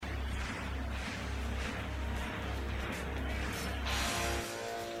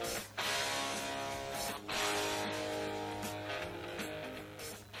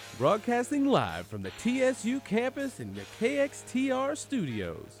Broadcasting live from the TSU campus in the KXTR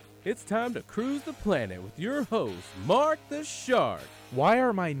studios. It's time to cruise the planet with your host, Mark the Shark, Why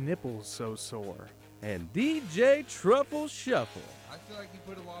are my nipples so sore? and DJ Truffle Shuffle. I feel like you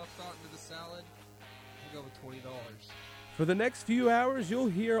put a lot of thought into the salad. I'll go with $20. For the next few hours, you'll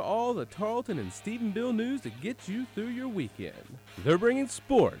hear all the Tarleton and Stephenville news to get you through your weekend. They're bringing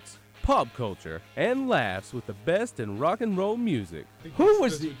sports, pop culture, and laughs with the best in rock and roll music. Who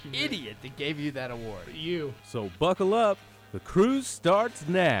was the idiot that gave you that award? You. So buckle up, the cruise starts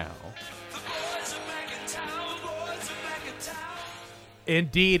now.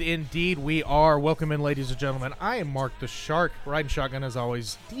 Indeed, we are. Welcome in, ladies and gentlemen. I am Mark the Shark, riding shotgun as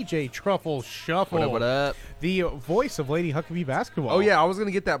always. DJ Truffle Shuffle. What up? The voice of Lady Huckabee basketball. Oh, yeah, I was going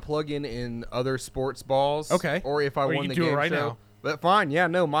to get that plug in other sports balls. Okay. Or if I Or you won can the do it game right show. now. But fine, yeah,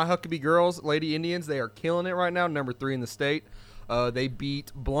 no, my Huckabee girls, Lady Indians, they are killing it right now, number 3 in the state. They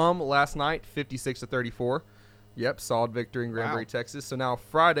beat Blum last night, 56-34. Yep, solid victory in Granbury, Texas. So now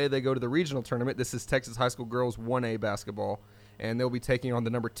Friday they go to the regional tournament. This is Texas High School Girls 1A basketball. And they'll be taking on the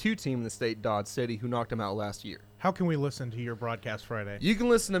number 2 team in the state, Dodge City, who knocked them out last year. How can we listen to your broadcast Friday? You can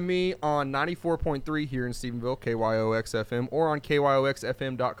listen to me on 94.3 here in Stephenville, KYOX-FM, or on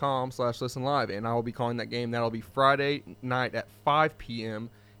KYOXFM.com/listen live. And I will be calling that game. That'll be Friday night at 5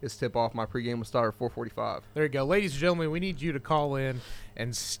 p.m. is tip-off. My pregame will start at 4:45. There you go. Ladies and gentlemen, we need you to call in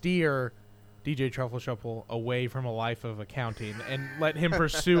and steer DJ Truffle Shuffle away from a life of accounting and let him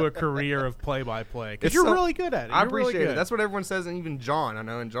pursue a career of play-by-play. Because you're really good at it. I You're really appreciate good. it. That's what everyone says, and even John, I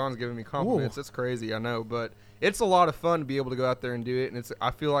know, and John's giving me compliments. It's crazy, I know, but it's a lot of fun to be able to go out there and do it, and I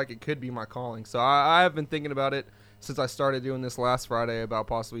feel like it could be my calling. So I have been thinking about it since I started doing this last Friday about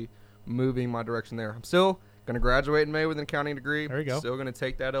possibly moving my direction there. I'm still going to graduate in May with an accounting degree. There you go. Still going to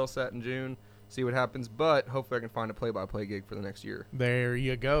take that LSAT in June, see what happens, but hopefully I can find a play-by-play gig for the next year. There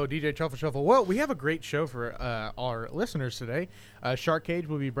you go, DJ Truffle Shuffle. Well, we have a great show for our listeners today. Shark Cage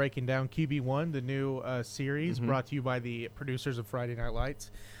will be breaking down QB1, the new series brought to you by the producers of Friday Night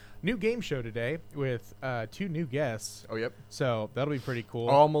Lights. New game show today with 2 new guests. Oh, yep. So that'll be pretty cool.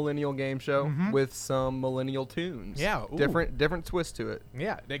 All millennial game show with some millennial tunes. Yeah, ooh. Different twist to it.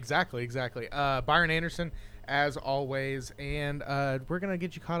 Yeah, exactly. Byron Anderson, as always, and we're going to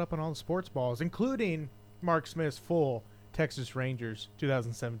get you caught up on all the sports balls, including Mark Smith's full Texas Rangers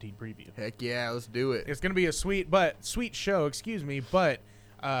 2017 preview. Heck yeah, let's do it. It's going to be a sweet show, but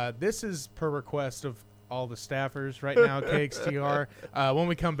this is per request of all the staffers right now at KXTR. When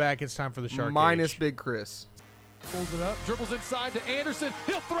we come back, it's time for the Shark Minus Cage. Big Chris. Pulls it up, dribbles inside to Anderson.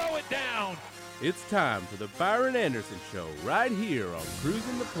 He'll throw it down. It's time for the Byron Anderson Show right here on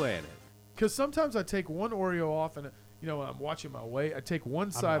Cruising the Planet. Because sometimes I take one Oreo off and, when I'm watching my weight, I take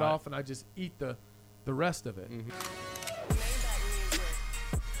one side off and I just eat the rest of it.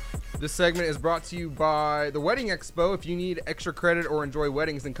 This segment is brought to you by the Wedding Expo. If you need extra credit or enjoy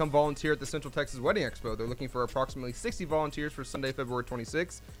weddings, then come volunteer at the Central Texas Wedding Expo. They're looking for approximately 60 volunteers for Sunday, February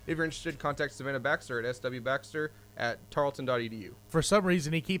 26th. If you're interested, contact Savannah Baxter at swbaxter@tarleton.edu. For some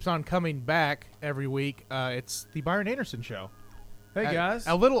reason, he keeps on coming back every week. It's the Byron Anderson Show. Hey, guys.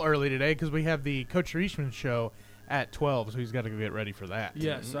 A little early today because we have the Coach Reishman Show at 12, so he's got to get ready for that.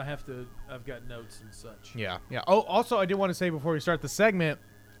 Yes, I've got notes and such. Yeah. Oh, also, I did want to say before we start the segment,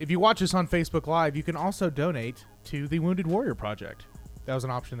 if you watch us on Facebook Live, you can also donate to the Wounded Warrior Project. That was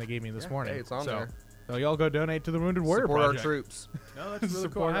an option they gave me this morning. Hey, it's on there. So y'all go donate to the Wounded Warrior Support Project. our troops. No, that's really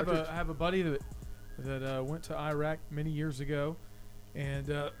cool. I have a buddy that went to Iraq many years ago, and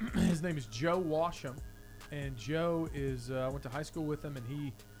his name is Joe Washam. And Joe is I went to high school with him, and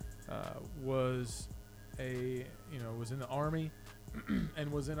he was in the Army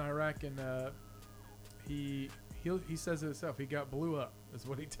and was in Iraq, and he says it himself. He got blew up, is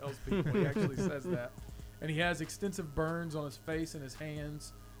what he tells people. He actually says that, and he has extensive burns on his face and his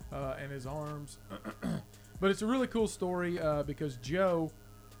hands and his arms. But it's a really cool story because Joe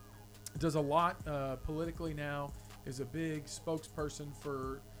does a lot politically now. Is a big spokesperson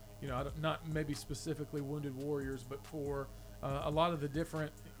for. Not maybe specifically Wounded Warriors, but for a lot of the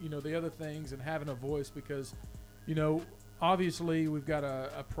different, the other things, and having a voice because, obviously we've got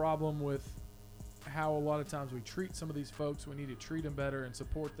a problem with how a lot of times we treat some of these folks. We need to treat them better and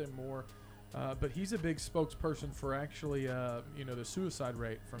support them more. But he's a big spokesperson for actually, the suicide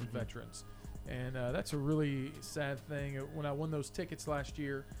rate from veterans. And that's a really sad thing. When I won those tickets last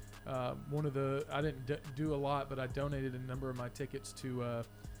year, I didn't do a lot, but I donated a number of my tickets to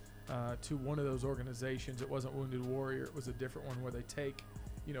one of those organizations. It wasn't Wounded Warrior. It was a different one where they take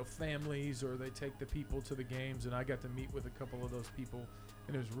families, or they take the people to the games, and I got to meet with a couple of those people,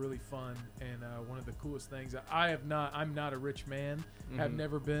 and it was really fun. And one of the coolest things, I'm not a rich man, have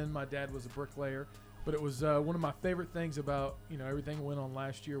never been. My dad was a bricklayer, but it was one of my favorite things about everything that went on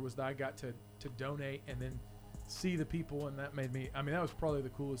last year was that I got to donate and then see the people, and that made me. I mean, that was probably the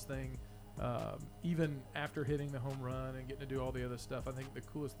coolest thing. Even after hitting the home run and getting to do all the other stuff, I think the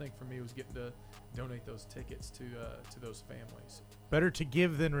coolest thing for me was getting to donate those tickets to those families. Better to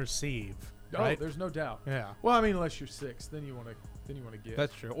give than receive, right? Oh, there's no doubt. Yeah. Well, I mean, unless you're 6, then you want to give.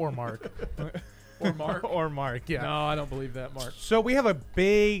 That's true. Or Mark. Or Mark. Or Mark. Yeah. No, I don't believe that, Mark. So we have a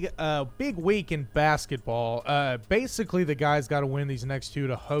big week in basketball. Basically, the guys got to win these next 2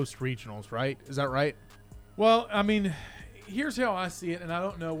 to host regionals, right? Is that right? Well, I mean, here's how I see it, and I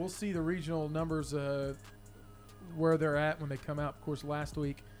don't know. We'll see the regional numbers where they're at when they come out. Of course, last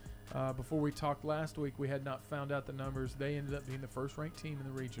week, before we talked last week, we had not found out the numbers. They ended up being the first-ranked team in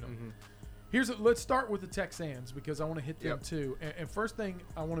the regional. Let's start with the Texans because I want to hit them too. And first thing,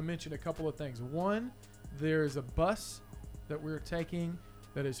 I want to mention a couple of things. One, there's a bus that we're taking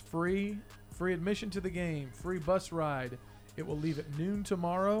that is free admission to the game, free bus ride. It will leave at noon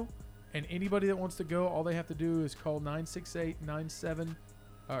tomorrow. And anybody that wants to go, all they have to do is call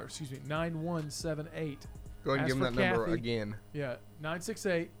 9178. Go ahead and give them that number again. Yeah,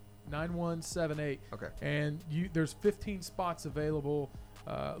 968-9178. Okay. And there's 15 spots available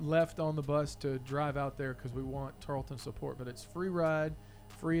left on the bus to drive out there because we want Tarleton support. But it's free ride,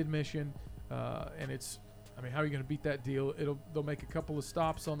 free admission, and it's. I mean, how are you going to beat that deal? They'll make a couple of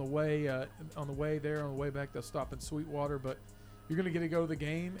stops on the way there. On the way back, they'll stop in Sweetwater, but you're going to get to go to the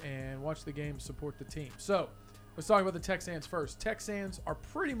game and watch the game, support the team. So let's talk about the Texans first. Texans are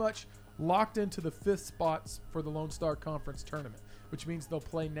pretty much locked into the 5th spots for the Lone Star Conference tournament, which means they'll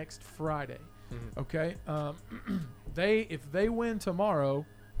play next Friday. Okay? If they win tomorrow,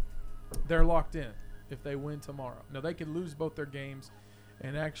 they're locked in if they win tomorrow. Now, they could lose both their games,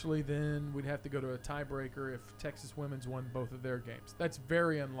 and actually then we'd have to go to a tiebreaker if Texas Women's won both of their games. That's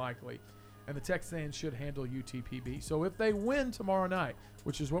very unlikely. And the Texans should handle UTPB. So if they win tomorrow night,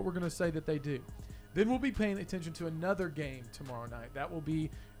 which is what we're going to say that they do, then we'll be paying attention to another game tomorrow night. That will be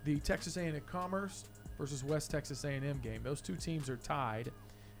the Texas A&M Commerce versus West Texas A&M game. Those 2 teams are tied,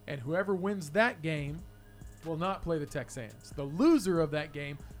 and whoever wins that game will not play the Texans. The loser of that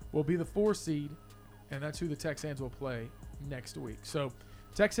game will be the 4 seed, and that's who the Texans will play next week. So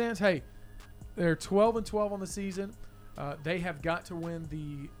Texans, hey, they're 12-12 on the season. They have got to win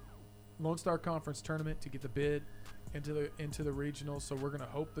the Lone Star Conference tournament to get the bid into the regionals, so we're going to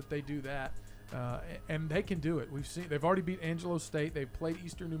hope that they do that, and they can do it. They've already beat Angelo State. They've played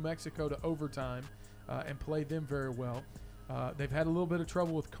Eastern New Mexico to overtime and played them very well. They've had a little bit of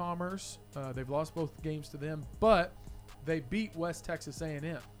trouble with Commerce. They've lost both games to them, but they beat West Texas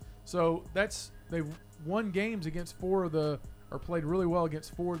A&M. So they've won games against played really well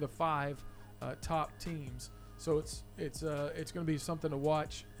against 4 of the 5 top teams. So it's going to be something to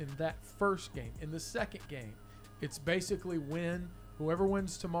watch in that first game. In the second game, it's basically whoever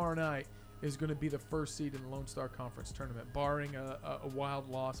wins tomorrow night is going to be the 1st seed in the Lone Star Conference tournament, barring a wild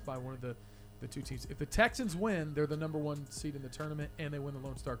loss by one of the 2 teams. If the Texans win, they're the number 1 seed in the tournament, and they win the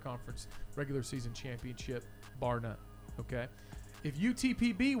Lone Star Conference regular season championship, bar none. Okay? If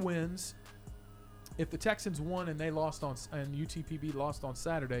UTPB wins, if the Texans won and UTPB lost on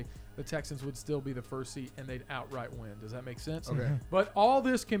Saturday, the Texans would still be the 1st seed and they'd outright win. Does that make sense? Okay. But all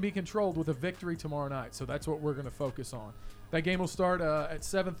this can be controlled with a victory tomorrow night, so that's what we're going to focus on. That game will start at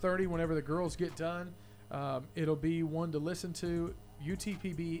 7:30 whenever the girls get done. It'll be one to listen to.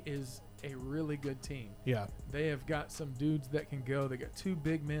 UTPB is a really good team. Yeah. They have got some dudes that can go. They got 2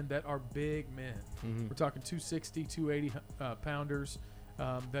 big men that are big men. We're talking 260, 280 pounders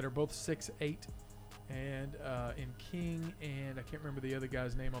that are both 6'8". And in King, and I can't remember the other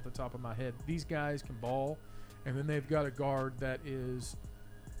guy's name off the top of my head. These guys can ball, and then they've got a guard that is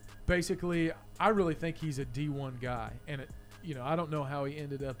basically, I really think he's a D1 guy. And, I don't know how he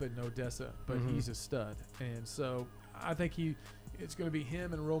ended up in Odessa, but he's a stud. And so I think it's going to be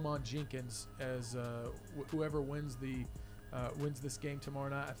him and Roman Jenkins as whoever wins this game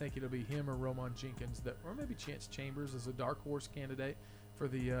tomorrow night. I think it'll be him or Roman Jenkins, or maybe Chance Chambers as a dark horse candidate for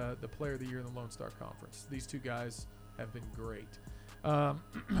the Player of the Year in the Lone Star Conference. These 2 guys have been great.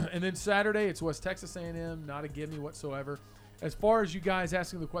 And then Saturday, it's West Texas A&M, not a gimme whatsoever. As far as you guys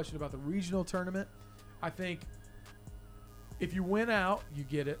asking the question about the regional tournament, I think if you win out, you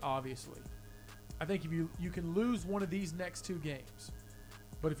get it, obviously. I think if you can lose one of these next 2 games.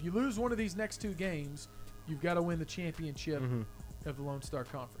 But if you lose one of these next 2 games, you've got to win the championship of the Lone Star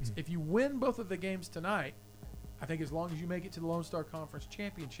Conference. If you win both of the games tonight, I think as long as you make it to the Lone Star Conference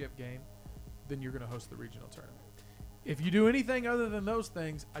championship game, then you're going to host the regional tournament. If you do anything other than those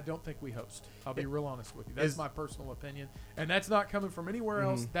things, I don't think we host. I'll be real honest with you. That's my personal opinion. And that's not coming from anywhere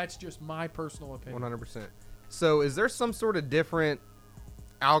else. That's just my personal opinion. 100%. So is there some sort of different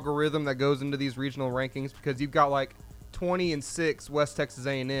algorithm that goes into these regional rankings? Because you've got like 20-6 West Texas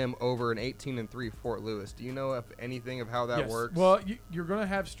A&M over an 18-3 Fort Lewis. Do you know if anything of how that works? Well, you're going to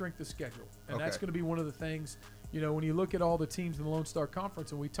have strength of schedule. And Okay. that's going to be one of the things, when you look at all the teams in the Lone Star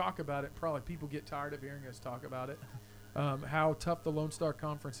Conference, and we talk about it, probably people get tired of hearing us talk about it. How tough the Lone Star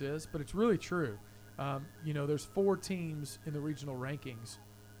Conference is, but it's really true. There's 4 teams in the regional rankings.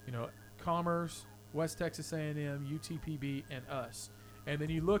 Commerce, West Texas A&M, UTPB, and us. And then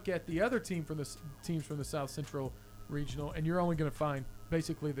you look at the other teams from the South Central Regional, and you're only going to find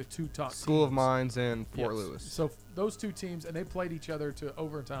basically the 2 top School teams. of Mines and Fort Yes. Lewis. So those 2 teams, and they played each other to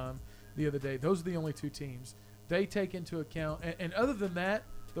overtime the other day. Those are the only 2 teams. They take into account, and other than that,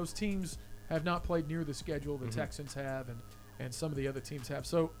 those teams have not played near the schedule the Texans have and some of the other teams have.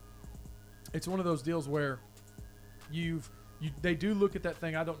 So it's one of those deals where they do look at that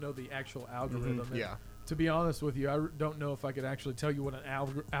thing. I don't know the actual algorithm. Yeah. To be honest with you, I don't know if I could actually tell you what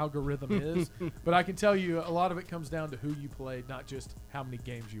an algorithm is, but I can tell you a lot of it comes down to who you played, not just how many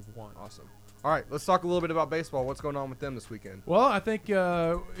games you've won. Awesome. All right, let's talk a little bit about baseball. What's going on with them this weekend? Well, I think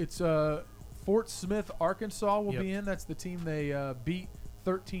it's Fort Smith, Arkansas will Yep. be in. That's the team they beat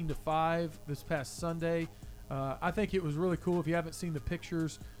 13-5 this past Sunday. I think it was really cool. If you haven't seen the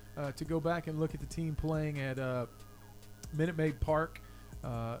pictures, to go back and look at the team playing at Minute Maid Park.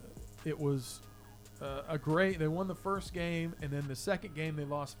 It was they won the first game, and then the second game they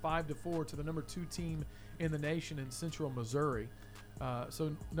lost 5-4 to the number 2 team in the nation in Central Missouri.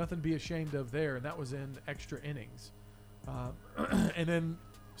 So nothing to be ashamed of there, and that was in extra innings. And then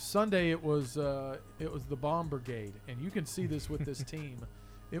Sunday it was the Bomb Brigade, and you can see this with this team.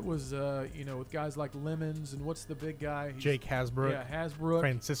 It was with guys like Lemons and what's the big guy? Jake Hasbrook. Yeah, Hasbrook.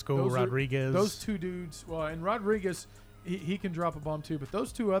 Francisco Rodriguez. Those 2 dudes. Well, and Rodriguez, he can drop a bomb too. But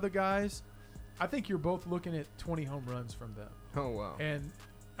those 2 other guys, I think you're both looking at 20 home runs from them. Oh, wow. And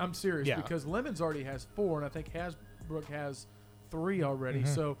I'm serious because Lemons already has 4, and I think Hasbrook has 3 already.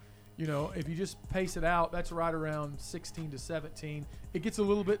 So, if you just pace it out, that's right around 16-17. It gets a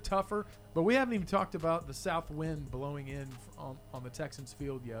little bit tougher, but we haven't even talked about the south wind blowing in on the Texans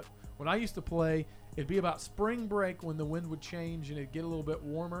field yet. When I used to play, it'd be about spring break when the wind would change and it'd get a little bit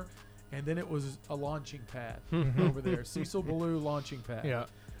warmer, and then it was a launching pad over there. Cecil Ballou launching pad. Yeah.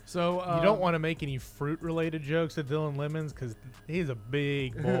 So You don't want to make any fruit-related jokes at Dylan Lemons because he's a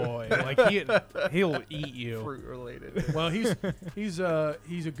big boy. Like he'll eat you. Fruit related. Well, he's a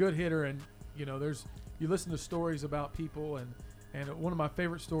good hitter, and you listen to stories about people, and one of my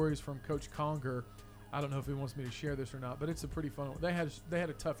favorite stories from Coach Conger. I don't know if he wants me to share this or not, but it's a pretty fun one. They had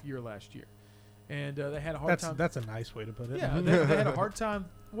a tough year last year, and they had a hard time. That's a nice way to put it. Yeah, they had a hard time.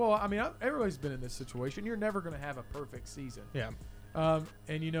 Well, I mean, everybody's been in this situation. You're never going to have a perfect season. Yeah.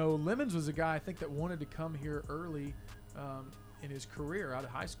 And Lemons was a guy I think that wanted to come here early in his career, out of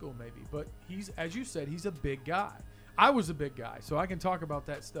high school maybe. But he's, as you said, he's a big guy. I was a big guy, so I can talk about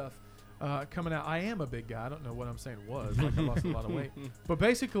that stuff coming out. I am a big guy. I don't know what I'm saying was. Like I lost a lot of weight. But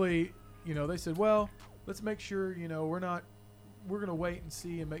basically, they said, well, let's make sure, we're going to wait and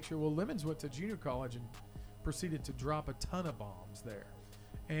see and make sure. Well, Lemons went to junior college and proceeded to drop a ton of bombs there.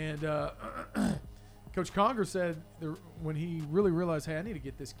 And Coach Conger said when he really realized, hey, I need to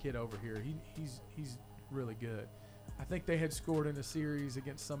get this kid over here. He's really good. I think they had scored in a series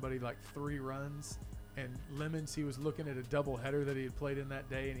against somebody like 3 runs. And Lemons, he was looking at a doubleheader that he had played in that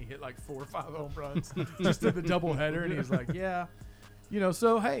day, and he hit like 4 or 5 home runs just in the doubleheader. And he was like, yeah.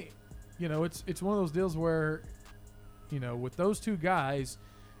 So, hey, it's one of those deals where, with those 2 guys,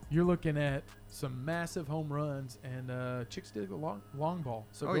 you're looking at some massive home runs, and Chicks dig the long ball.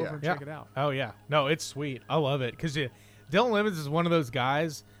 So go over and check it out. Oh, yeah. No, it's sweet. I love it because Dylan Lemons is one of those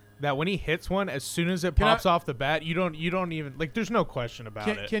guys that when he hits one, as soon as it pops off the bat, you don't even like. There's no question about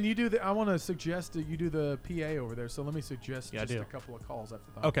it. Can you do the? I want to suggest that you do the PA over there. So let me suggest just a couple of calls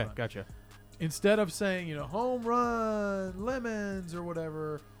after the home run. Gotcha. Instead of saying home run Lemons or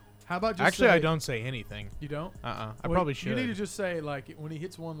whatever, how about just I don't say anything. You don't? I probably should. You need to just say like when he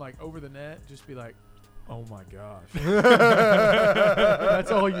hits one like over the net, just be like, "Oh my gosh!" That's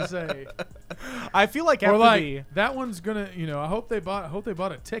all you say. I feel like or after like that one's gonna. I hope they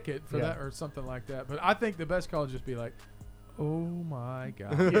bought a ticket for that or something like that. But I think the best call is just be like, "Oh my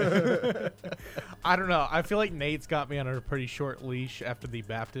god!" I don't know. I feel like Nate's got me on a pretty short leash after the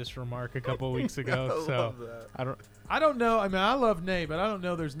Baptist remark a couple of weeks ago. I love that. I don't know. I mean, I love Nate, but I don't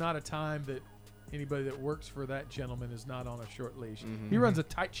know. There's not a time that anybody that works for that gentleman is not on a short leash. Mm-hmm. He runs a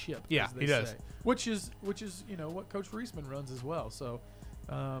tight ship. Yeah, as they he does. say, which is what Coach Reisman runs as well. So,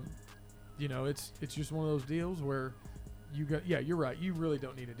 it's just one of those deals where you're right. You really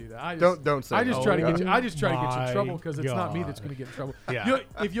don't need to do that. Don't say. I just that. try to get you. I Oh just try to get you in my trouble because it's not me God. that's going to get in trouble. Yeah.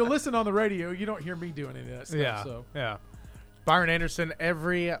 If you listen on the radio, you don't hear me doing any of that stuff. Yeah. So. Yeah. Byron Anderson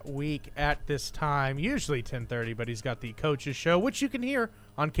every week at this time, usually 10:30, but he's got the Coaches Show, which you can hear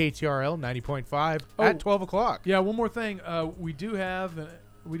on KTRL 90.5 at 12 o'clock. Yeah, one more thing. We do have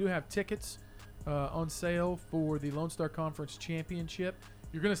tickets on sale for the Lone Star Conference Championship.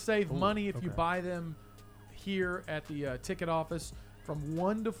 You're going to save money if you buy them here at the ticket office from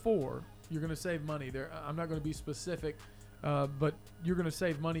 1 to 4. You're going to save money. I'm not going to be specific, but you're going to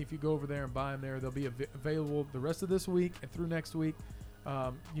save money if you go over there and buy them there. They'll be available the rest of this week and through next week.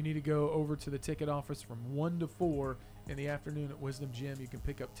 You need to go over to the ticket office from 1 to 4 in the afternoon at Wisdom Gym. You can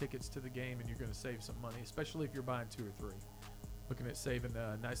pick up tickets to the game, and you're going to save some money, especially if you're buying 2 or 3. Looking at saving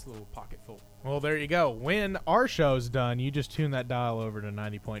a nice little pocket full. Well, there you go. When our show's done, you just tune that dial over to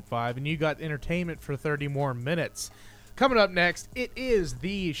 90.5, and you got entertainment for 30 more minutes. Coming up next, it is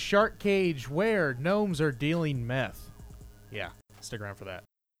the Shark Cage where gnomes are dealing meth. Yeah, stick around for that.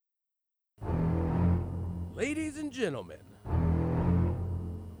 Ladies and gentlemen,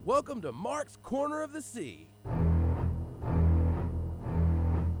 welcome to Mark's Corner of the Sea.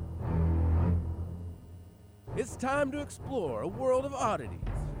 It's time to explore a world of oddities,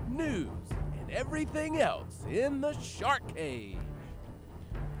 news, and everything else in the Shark Cage.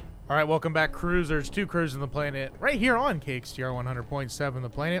 All right, welcome back, cruisers, to Cruising the Planet, right here on KXTR 100.7 The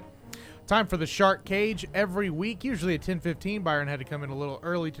Planet. Time for the Shark Cage every week, usually at 10:15. Byron had to come in a little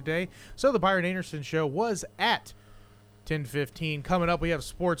early today, so the Byron Anderson Show was at 10:15. Coming up, we have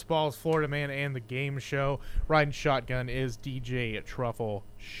Sports Balls, Florida Man, and the Game Show. Riding shotgun is DJ Truffle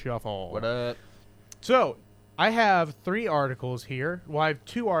Shuffle. What up? So, I have 3 articles here. Well, I have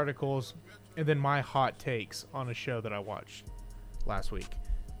 2 articles, and then my hot takes on a show that I watched last week.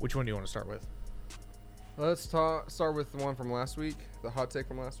 Which one do you want to start with? Let's start with the one from last week, the hot take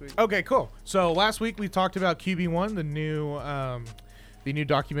from last week. Okay, cool. So last week we talked about QB1, the new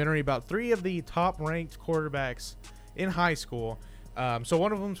documentary about 3 of the top-ranked quarterbacks in high school. So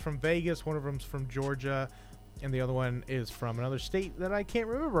one of them's from Vegas, one of them's from Georgia, and the other one is from another state that I can't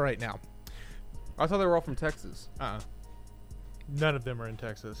remember right now. I thought they were all from Texas. None of them are in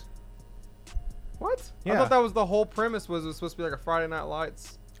Texas. What? Yeah. I thought that was the whole premise. Was it was supposed to be like a Friday Night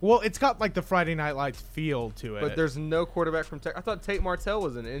Lights? Well, it's got like the Friday Night Lights feel to it. But there's no quarterback from Texas. I thought Tate Martell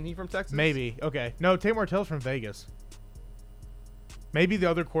was in it. Isn't he from Texas? Maybe. Okay. No, Tate Martell's from Vegas. Maybe the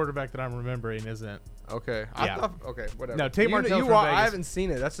other quarterback that I'm remembering isn't. Okay. Yeah. Okay, whatever. No, Tate Martell's from I Vegas. haven't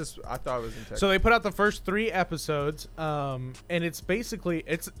seen it. That's just, I thought it was in Texas. So they put out the first 3 episodes, and it's basically,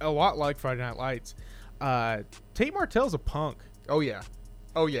 it's a lot like Friday Night Lights. Tate Martell's a punk. Oh, yeah.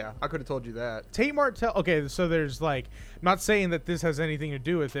 I could have told you that. Tate Martell, okay, so there's like, not saying that this has anything to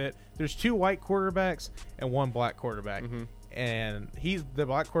do with it. There's 2 white quarterbacks and 1 black quarterback. Mm-hmm. And he's the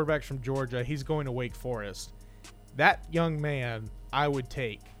black quarterback's from Georgia. He's going to Wake Forest. That young man, I would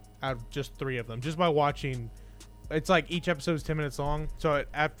take out of just 3 of them, just by watching. It's like each episode is 10 minutes long. So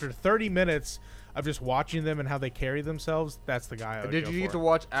after 30 minutes of just watching them and how they carry themselves, that's the guy I would Did go you for. get to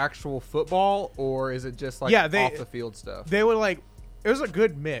watch actual football, or is it just like off the field stuff? They were like, it was a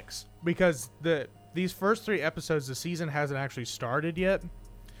good mix because these first 3 episodes, the season hasn't actually started yet.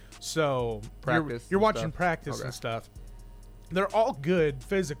 So Practice you're and watching stuff. practice Okay. and stuff. They're all good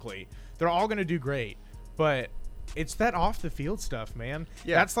physically. They're all going to do great, but it's that off the field stuff, man.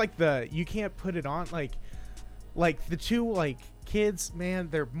 Yeah. That's like you can't put it on like the 2 like kids, man,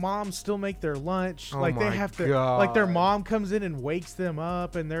 their moms still make their lunch. Oh like they my have to like their God. mom comes in and wakes them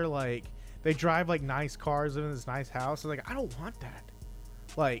up, and they're like they drive like nice cars in this nice house. It's like, I don't want that.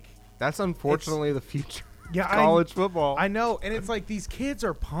 Like, That's unfortunately the future. yeah, College football. I know, and it's like these kids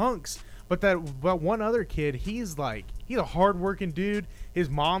are punks, but one other kid, he's a hardworking dude. His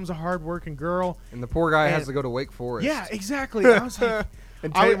mom's a hardworking girl. And the poor guy And- has to go to Wake Forest. Yeah, exactly. I was like,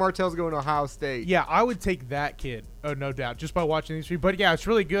 And I Tate would- Martell's going to Ohio State. yeah, I would take that kid. Oh, no doubt, just by watching these 3. But yeah, it's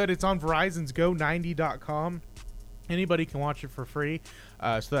really good. It's on Verizon's Go90.com. Anybody can watch it for free,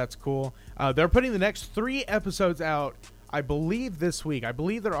 so that's cool. They're putting the next 3 episodes out, I believe, this week. I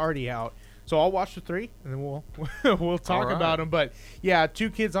believe they're already out. So I'll watch the 3, and then we'll talk All right. about them. But yeah, 2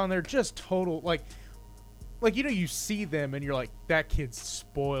 kids on there, just total like you see them and you're like, that kid's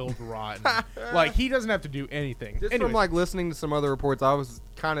spoiled rotten. Like, he doesn't have to do anything. Just Anyways, from like listening to some other reports, I was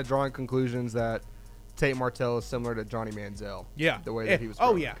kind of drawing conclusions that Tate Martell is similar to Johnny Manziel. Yeah. The way that he was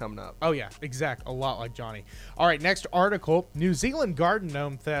coming up. Oh, yeah. Exact. A lot like Johnny. All right. Next article. New Zealand garden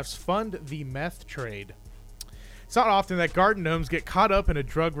gnome thefts fund the meth trade. It's not often that garden gnomes get caught up in a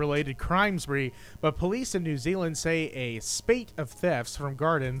drug-related crime spree, but police in New Zealand say a spate of thefts from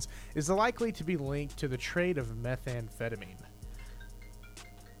gardens is likely to be linked to the trade of methamphetamine.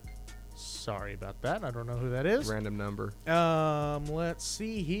 Sorry about that. I don't know who that is. Random number. Let's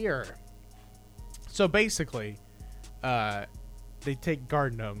see here. So basically, they take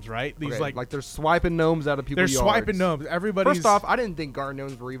garden gnomes, right? These Okay, like they're swiping gnomes out of people's they're yards. swiping gnomes. Everybody's First off, I didn't think garden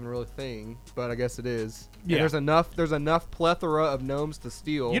gnomes were even really a thing, but I guess it is. Yeah. And there's enough plethora of gnomes to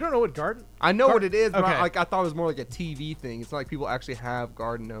steal. You don't know what garden? I know what it is, but Okay. I thought it was more like a TV thing. It's not like people actually have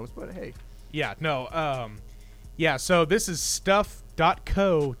garden gnomes, but hey. Yeah, no. Yeah. So this is stuff.co.nz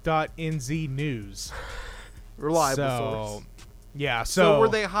news. Reliable source. Yeah. So were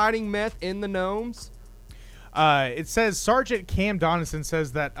they hiding meth in the gnomes? It says Sergeant Cam Donaldson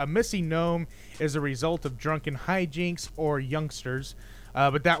says that a missing gnome is a result of drunken hijinks or youngsters,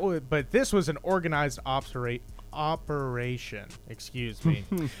 but this was an organized operation. Excuse me.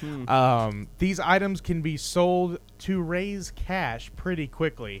 These items can be sold to raise cash pretty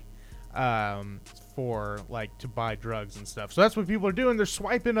quickly, for to buy drugs and stuff. So that's what people are doing. They're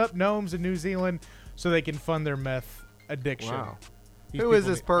swiping up gnomes in New Zealand so they can fund their meth addiction. Wow. These Who is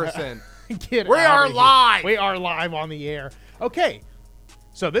people this person? Get We outta are here. live! We are live on the air. Okay.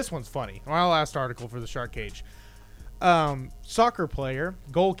 So this one's funny. My last article for the Shark Cage. Soccer player,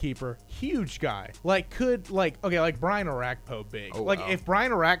 goalkeeper, huge guy. Like Brian Orakpo big. Oh, wow. If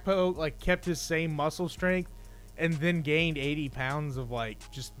Brian Orakpo kept his same muscle strength and then gained 80 pounds of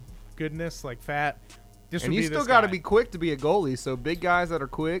just goodness, fat, this And would you be still this got to guy. be quick to be a goalie, so big guys that are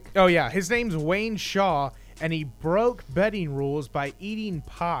quick. Oh yeah, his name's Wayne Shaw, and he broke betting rules by eating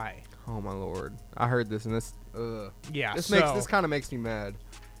pie. Oh my lord. I heard this and this Yeah, this so- kind of makes me mad.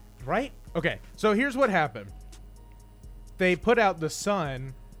 Right? Okay, so here's what happened. They put out the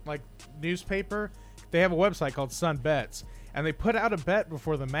Sun, newspaper. They have a website called Sun Bets, and they put out a bet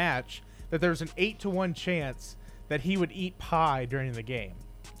before the match that there's an 8-1 chance that he would eat pie during the game.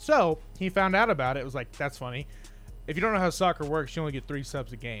 So he found out about it. It was that's funny. If you don't know how soccer works, you only get 3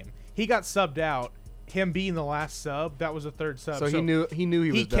 subs a game. He got subbed out. Him being the last sub, that was the third sub. So he knew he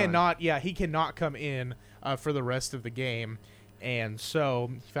was done. He cannot come in for the rest of the game. And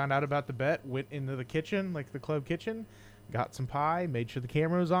so he found out about the bet, went into the kitchen, the club kitchen, got some pie, made sure the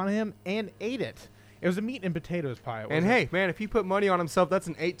camera was on him, and ate it. It was a meat and potatoes pie. And hey, man, if he put money on himself, that's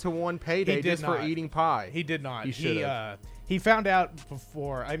an 8-1 payday just for eating pie. He did not. He should have. He found out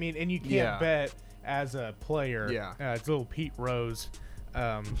before. I mean, and you can't bet as a player. Yeah. It's a little Pete Rose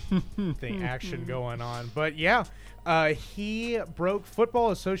thing action going on. But yeah, he broke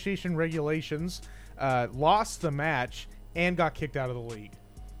Football Association regulations, lost the match, and got kicked out of the league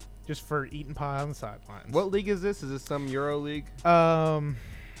just for eating pie on the sidelines. What league is this? Is this some Euro league? Um,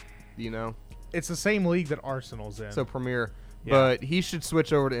 Do you know? it's the same league that Arsenal's in. So Premier. Yeah. But he should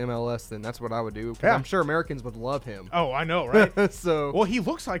switch over to MLS then. That's what I would do. 'Cause Yeah. I'm sure Americans would love him. Oh, I know, right? So Well, he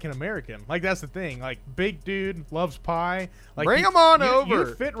looks like an American. That's the thing. Big dude, loves pie. Bring him on you over.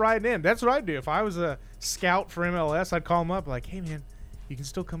 fit right in. That's what I'd do. If I was a scout for MLS, I'd call him up hey, man, you can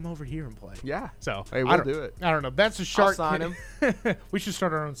still come over here and play. yeah. So Hey, I we'll don't- do it. I don't know. That's a Shark sign him. We should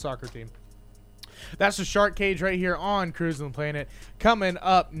start our own soccer team. That's the Shark Cage right here on Cruising the Planet. Coming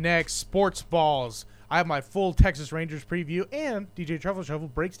up next, Sports Balls. I have my full Texas Rangers preview, and DJ Truffle Shuffle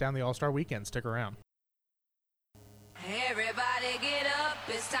breaks down the All-Star Weekend. Stick around. Everybody get up,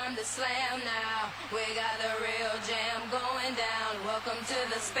 it's time to slam now. We got the real jam going down. Welcome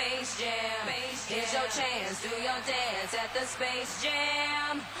to the Space Jam. Here's your chance, do your dance at the Space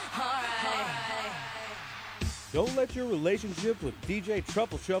Jam. Alright. Don't let your relationship with DJ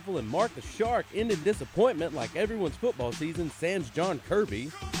Truffle Shuffle and Mark the Shark end in disappointment like everyone's football season sans John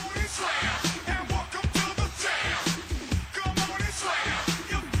Kirby.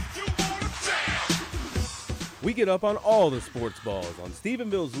 We get up on all the sports balls on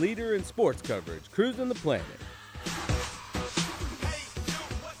Stephenville's leader in sports coverage, Cruising the Planet.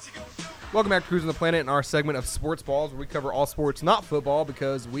 Welcome back to Cruising the Planet in our segment of Sports Balls, where we cover all sports, not football,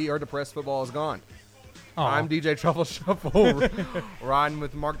 because we are depressed football is gone. I'm DJ Truffle Shuffle, riding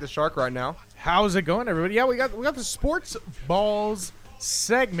with Mark the Shark right now. How's it going, everybody? Yeah, we got the Sports Balls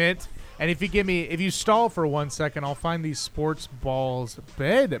segment, and if you stall for 1 second, I'll find these Sports Balls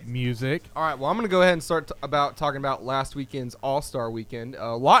bed music. All right, well, I'm going to go ahead and start talking about last weekend's All-Star Weekend.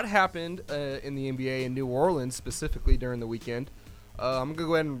 A lot happened in the NBA in New Orleans, specifically during the weekend. I'm going to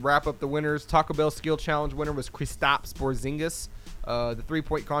go ahead and wrap up the winners. Taco Bell Skill Challenge winner was Kristaps Porzingis. The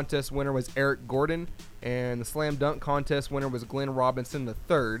 3-point contest winner was Eric Gordon, and the slam dunk contest winner was Glenn Robinson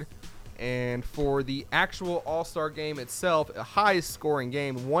III. And for the actual All-Star game itself, a highest scoring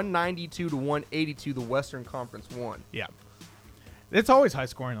game, 192 to 182, the Western Conference won. Yeah. It's always high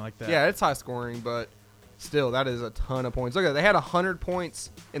scoring like that. Yeah, it's high scoring, but still, that is a ton of points. Look at that. They had 100 points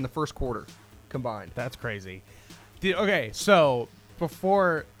in the first quarter combined. That's crazy. So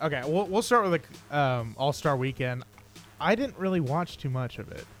we'll start with the All-Star weekend. I didn't really watch too much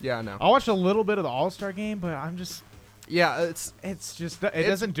of it. Yeah, I know. I watched a little bit of the All-Star game, but I'm just... Yeah, It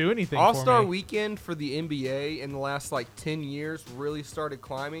doesn't do anything for me. All-Star weekend for the NBA in the last, 10 years really started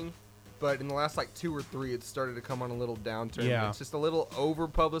climbing. But in the last, 2 or 3, it started to come on a little downturn. Yeah. It's just a little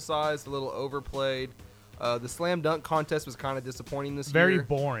over-publicized, a little overplayed. The slam dunk contest was kind of disappointing this Very year.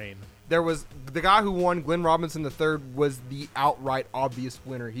 boring. There was the guy who won, Glenn Robinson III, was the outright obvious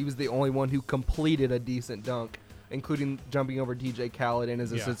winner. He was the only one who completed a decent dunk, including jumping over DJ Khaled and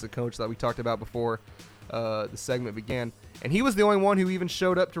his assistant coach that we talked about before the segment began. And he was the only one who even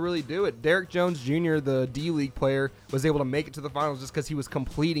showed up to really do it. Derrick Jones Jr., the D-League player, was able to make it to the finals just because he was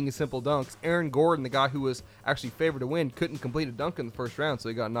completing his simple dunks. Aaron Gordon, the guy who was actually favored to win, couldn't complete a dunk in the first round, so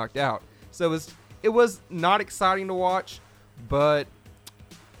he got knocked out. So it was not exciting to watch, but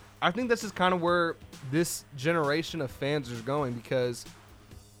I think this is kind of where this generation of fans is going, because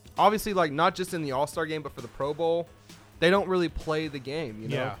obviously, not just in the All-Star game, but for the Pro Bowl, they don't really play the game, you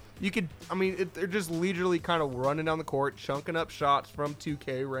know? Yeah. They're just leisurely kind of running down the court, chunking up shots from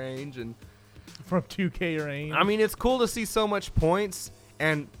 2K range. And From 2K range. it's cool to see so much points.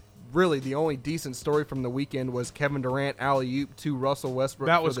 And really, the only decent story from the weekend was Kevin Durant alley-oop to Russell Westbrook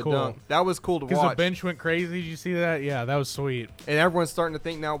That for was the cool. dunk. That was cool to Because watch. the bench went crazy. Did you see that? Yeah, that was sweet. And everyone's starting to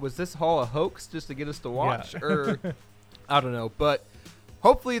think now, was this all a hoax just to get us to watch? Or I don't know. But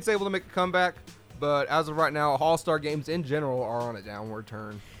hopefully it's able to make a comeback. But as of right now, All-Star games in general are on a downward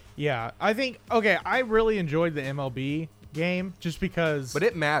turn. Yeah, I think, I really enjoyed the MLB game just because. But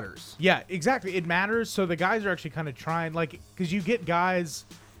it matters. Yeah, exactly. It matters. So the guys are actually kind of trying, because you get guys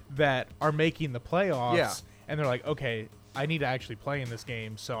that are making the playoffs. Yeah. And they're like, okay, I need to actually play in this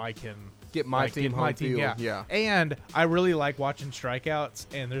game so I can Get my team home field. Yeah. And I really like watching strikeouts,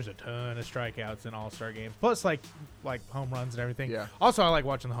 and there's a ton of strikeouts in All-Star games. Plus, like home runs and everything. Yeah. Also, I like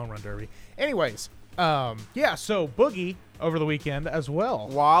watching the home run derby. Anyways, so Boogie over the weekend as well.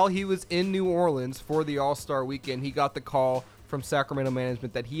 While he was in New Orleans for the All-Star weekend, he got the call from Sacramento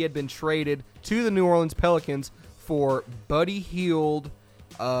management that he had been traded to the New Orleans Pelicans for Buddy Hield,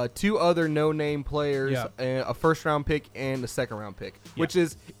 2 other no-name players, a first-round pick and a second-round pick, which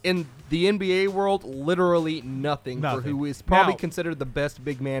is, in the NBA world, literally nothing. For who is probably considered the best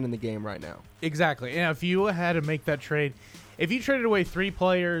big man in the game right now. Exactly. And if you had to make that trade, if you traded away 3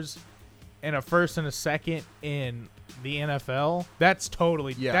 players and a first and a second in the NFL, that's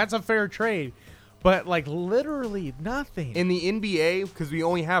that's a fair trade. But, literally nothing. In the NBA, because we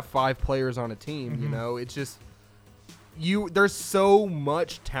only have 5 players on a team, it's just... there's so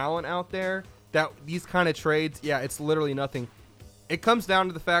much talent out there that these kind of trades, it's literally nothing. It comes down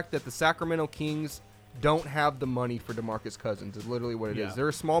to the fact that the Sacramento Kings don't have the money for DeMarcus Cousins is literally what it is. They're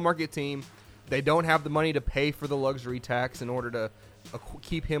a small market team. They don't have the money to pay for the luxury tax in order to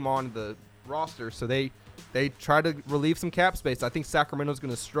keep him on the roster, so they try to relieve some cap space. I think Sacramento's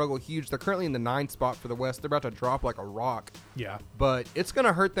going to struggle huge. They're currently in the 9th spot for the West. They're about to drop like a rock. Yeah. But it's going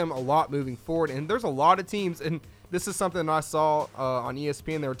to hurt them a lot moving forward, and there's a lot of teams, and this is something I saw on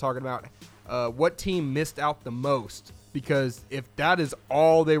ESPN. They were talking about what team missed out the most, because if that is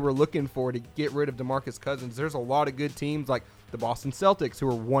all they were looking for to get rid of DeMarcus Cousins, there's a lot of good teams like the Boston Celtics, who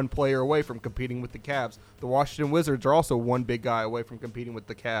are 1 player away from competing with the Cavs. The Washington Wizards are also 1 big guy away from competing with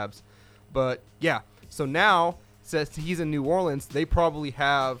the Cavs. But, so now, since he's in New Orleans, they probably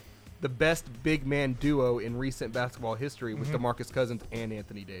have the best big man duo in recent basketball history with DeMarcus Cousins and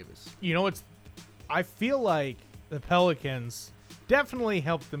Anthony Davis. I feel like the Pelicans definitely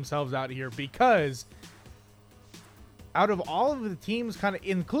helped themselves out here, because out of all of the teams, kind of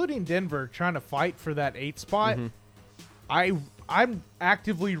including Denver, trying to fight for that 8th spot, I'm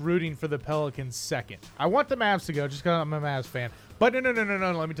actively rooting for the Pelicans second. I want the Mavs to go just because I'm a Mavs fan. But no,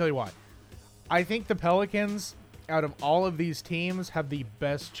 let me tell you why. I think the Pelicans, out of all of these teams, have the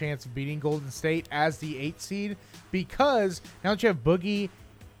best chance of beating Golden State as the 8th seed, because now that you have Boogie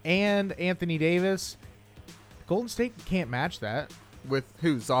and Anthony Davis, Golden State can't match that. With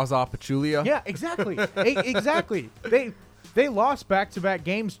who? Zaza Pachulia? Yeah, exactly. Exactly. They lost back-to-back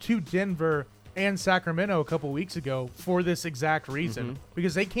games to Denver and Sacramento a couple weeks ago for this exact reason,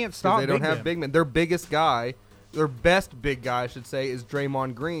 because they can't stop. They don't have big men. Their biggest guy, their best big guy, I should say, is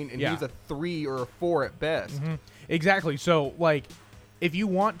Draymond Green, and he's a 3 or a 4 at best. Exactly. So, like, if you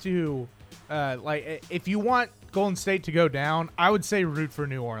want to, if you want Golden State to go down, I would say root for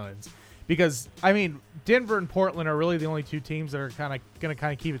New Orleans. Because, I mean, Denver and Portland are really the only two teams that are going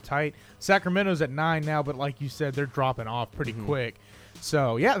to keep it tight. Sacramento's at 9 now, but like you said, they're dropping off pretty quick.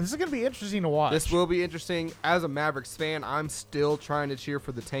 So, yeah, this is going to be interesting to watch. This will be interesting. As a Mavericks fan, I'm still trying to cheer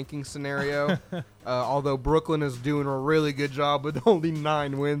for the tanking scenario. Although Brooklyn is doing a really good job with only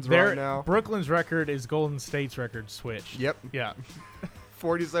 9 wins right now. Brooklyn's record is Golden State's record switch. Yep. Yeah.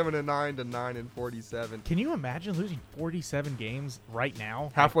 47-9 to 9-47. Can you imagine losing 47 games right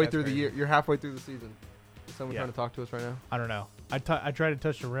now? Halfway Like, through that's the year. crazy. You're halfway through the season. Is someone Yeah. trying to talk to us right now? I don't know. I tried to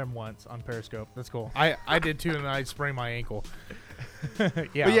touch the rim once on Periscope. That's cool. I did too, and I sprained my ankle.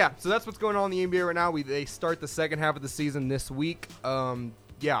 Yeah. But yeah, so that's what's going on in the NBA right now. They start the second half of the season this week.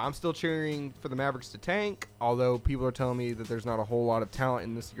 Yeah, I'm still cheering for the Mavericks to tank, although people are telling me that there's not a whole lot of talent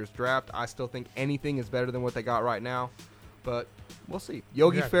in this year's draft. I still think anything is better than what they got right now, but we'll see.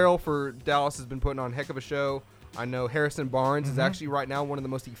 Yogi Exactly. Ferrell for Dallas has been putting on a heck of a show. I know Harrison Barnes is actually right now one of the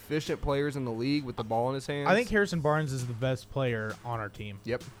most efficient players in the league with the ball in his hands. I think Harrison Barnes is the best player on our team.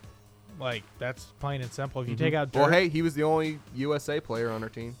 Yep. Like, that's plain and simple. If you take out Dirk, Well, hey, he was the only USA player on our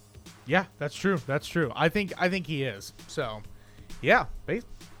team. yeah, that's true. That's true. I think he is. So, yeah,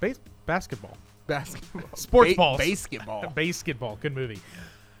 basketball. Basketball. Sports balls. Basketball. Basketball. Good movie.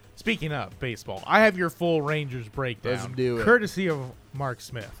 Speaking of baseball, I have your full Rangers breakdown. Let's do it. Courtesy of Mark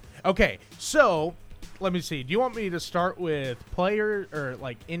Smith. Okay, so let me see. Do you want me to start with players or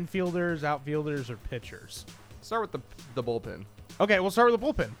like infielders, outfielders, or pitchers? Start with the bullpen. Okay, we'll start with the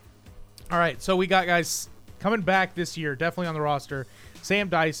bullpen. All right, so we got guys coming back this year, definitely on the roster. Sam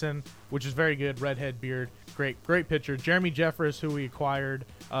Dyson, which is very good, redhead beard, great pitcher. Jeremy Jeffress, who we acquired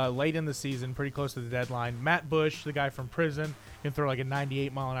late in the season, pretty close to the deadline. Matt Bush, the guy from prison, can throw like a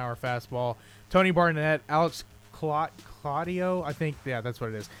 98-mile-an-hour fastball. Tony Barnett, Alex Claudio, I think, yeah, that's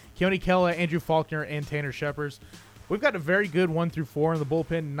what it is. Keone Kela, Andrew Faulkner, and Tanner Shepard. We've got a very good 1 through 4 in the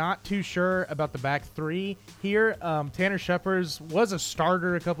bullpen. Not too sure about the back 3 here. Tanner Shepard was a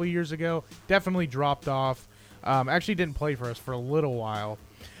starter a couple years ago. Definitely dropped off. Actually didn't play for us for a little while.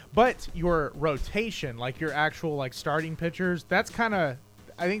 But your rotation, like your actual like starting pitchers, that's kind of,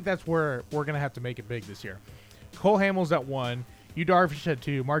 I think that's where we're going to have to make it big this year. Cole Hamels at 1. Yu Darvish at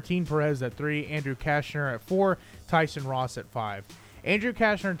 2. Martin Perez at 3. Andrew Kashner at 4. Tyson Ross at 5. Andrew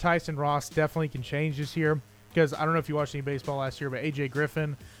Kashner and Tyson Ross definitely can change this year. Because I don't know if you watched any baseball last year, but A.J.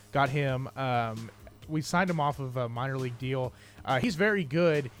 Griffin got him. We signed him off of a minor league deal. He's very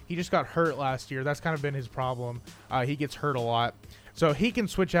good. He just got hurt last year. That's kind of been his problem. He gets hurt a lot. So he can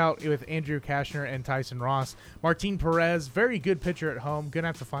switch out with Andrew Kashner and Tyson Ross. Martin Perez, very good pitcher at home. Going to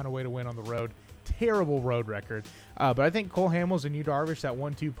have to find a way to win on the road. Terrible road record. But I think Cole Hamels and Yu Darvish, that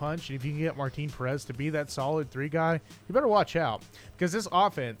 1-2 punch. And if you can get Martin Perez to be that solid 3 guy, you better watch out. Because this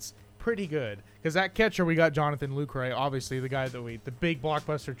offense, pretty good. Because that catcher, we got Jonathan Lucroy, obviously the guy that the big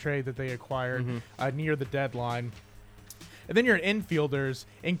blockbuster trade that they acquired near the deadline. And then your infielders,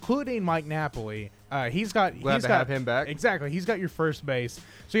 including Mike Napoli. He's got him back. Exactly. He's got your first base.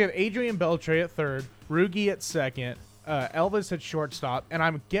 So you have Adrian Beltre at third, Rugi at second, Elvis at shortstop, and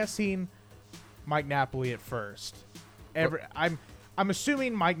I'm guessing Mike Napoli at first. I'm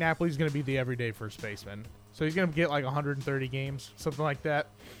assuming Mike Napoli is going to be the everyday first baseman. So he's going to get like 130 games, something like that.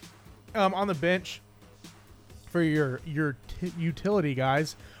 On the bench for your utility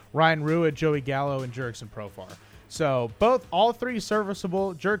guys, Ryan Rua, Joey Gallo, and Jurickson Profar. So all 3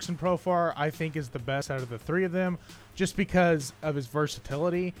 serviceable. Jurickson Profar, I think, is the best out of the 3 of them, just because of his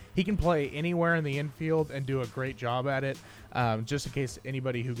versatility. He can play anywhere in the infield and do a great job at it. Just in case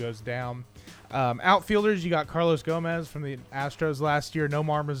anybody who goes down. Outfielders, you got Carlos Gomez from the Astros last year,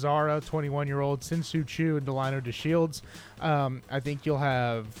 Nomar Mazara, 21-year-old, Sin-Soo Choo, and Delino DeShields. I think you'll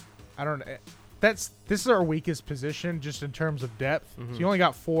have. I don't know. This is our weakest position just in terms of depth. So you only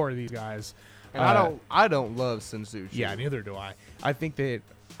got 4 of these guys. And I don't love Sin-Soo Choo. Yeah, neither do I. I think that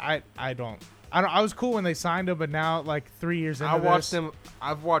I don't. I was cool when they signed him, but now like 3 years into this,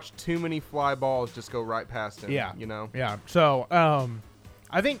 I've watched too many fly balls just go right past him. Yeah, you know. Yeah. So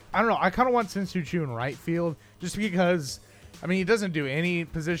I think I don't know. I kind of want Sin-Soo Choo in right field just because. I mean, he doesn't do any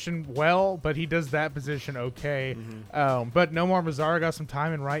position well, but he does that position okay. But Nomar Mazara got some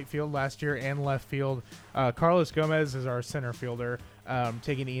time in right field last year and left field. Carlos Gomez is our center fielder,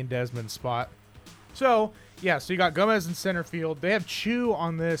 taking Ian Desmond's spot. So, yeah, so you got Gomez in center field. They have Chu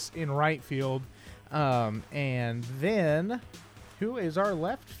on this in right field. And then, who is our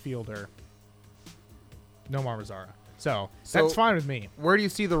left fielder? Nomar Mazara. So that's fine with me. Where do you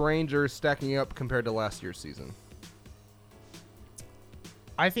see the Rangers stacking up compared to last year's season?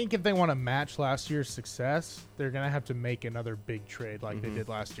 I think if they want to match last year's success, they're going to have to make another big trade like they did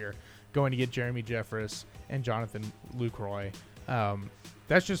last year, going to get Jeremy Jeffress and Jonathan Lucroy.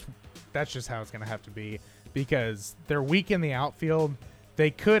 That's just how it's going to have to be because they're weak in the outfield. They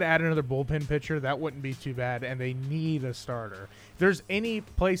could add another bullpen pitcher. That wouldn't be too bad, and they need a starter. If there's any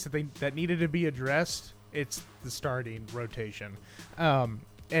place that needed to be addressed, it's the starting rotation.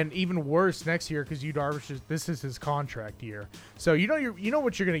 And even worse next year because Yu Darvish this is his contract year. So you know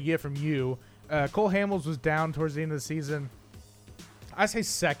what you're going to get from you. Cole Hamels was down towards the end of the season. I say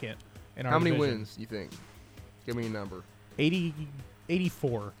second in our How many division. wins you think? Give me a number.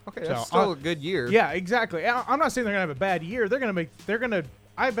 84. Okay, that's still a good year. Yeah, exactly. I'm not saying they're going to have a bad year.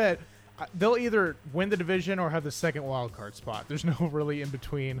 I bet they'll either win the division or have the second wild card spot. There's no really in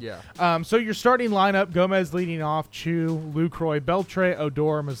between. Yeah. So your starting lineup, Gomez leading off, Chu, Lucroy, Beltre,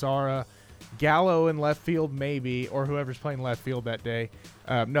 Odor, Mazzara, Gallo in left field maybe, or whoever's playing left field that day.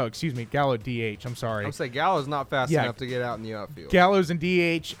 No, excuse me, Gallo DH. I'm sorry. I'm saying Gallo's not fast Yeah. enough to get out in the outfield. Gallo's in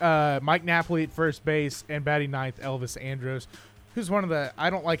DH, Mike Napoli at first base, and batting ninth, Elvis Andrus, who's one of the – I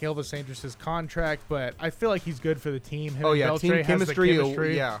don't like Elvis Andrus' contract, but I feel like he's good for the team. Him Oh, and yeah, Beltre team has chemistry. the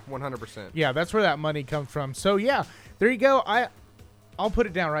chemistry. Yeah, 100%. Yeah, that's where that money comes from. So, yeah, there you go. I'll put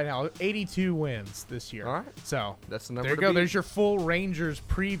it down right now. 82 wins this year. All right. So That's the number there you to go. beat. There's your full Rangers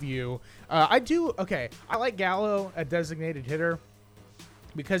preview. I like Gallo, a designated hitter,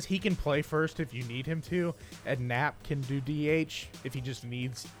 because he can play first if you need him to, and Knapp can do DH if he just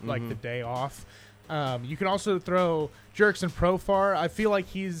needs like the day off. You can also throw Jurickson Profar. I feel like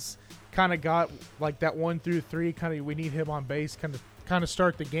he's kind of got like that 1 through 3 kind of. We need him on base, kind of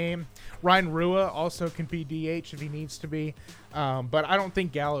start the game. Ryan Rua also can be DH if he needs to be, but I don't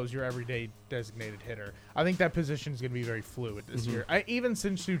think Gallo's your everyday designated hitter. I think that position is going to be very fluid this year. Even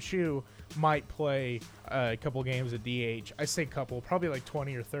Sin-Soo Choo might play a couple games at DH. I say probably like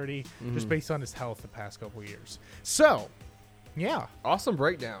 20 or 30, just based on his health the past couple years. So, yeah. Awesome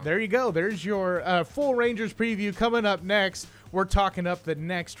breakdown. There you go. There's your full Rangers preview. Coming up next, we're talking up the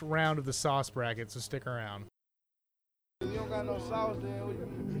next round of the sauce bracket, so stick around. You don't got no sauce,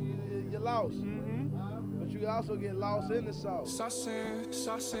 then you're lost. But you also get lost in the sauce. Saucing, I'm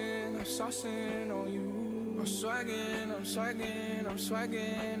saucing on you. I'm swagging,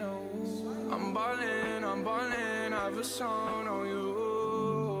 oh. I'm ballin', I have a song on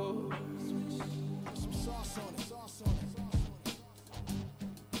you. Some sauce on it.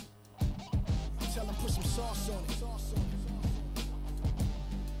 Tell them put some sauce on it.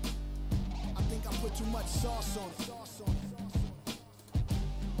 I think I put too much sauce on it.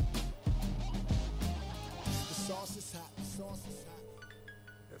 The sauce is hot.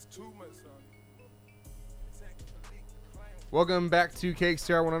 That's too much, son. Welcome back to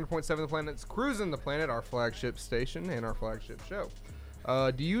KXTR 100.7 The Planet's Cruising the Planet, our flagship station and our flagship show.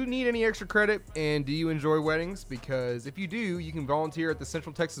 Do you need any extra credit, and do you enjoy weddings? Because if you do, you can volunteer at the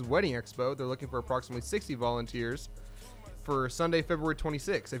Central Texas Wedding Expo. They're looking for approximately 60 volunteers for Sunday, February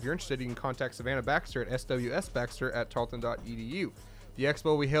 26th. If you're interested, you can contact Savannah Baxter at swsbaxter@tarleton.edu. The expo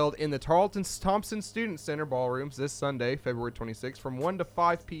will be held in the Tarleton Thompson Student Center ballrooms this Sunday, February 26th from 1 to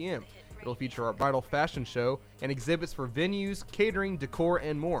 5 p.m. It'll feature our bridal fashion show and exhibits for venues, catering, decor,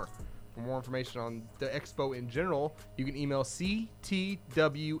 and more. For more information on the expo in general, you can email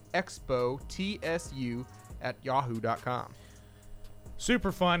ctwexpotsu@yahoo.com.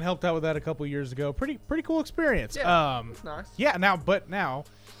 Super fun. Helped out with that a couple years ago. Pretty cool experience. Yeah, it's nice. Yeah. Now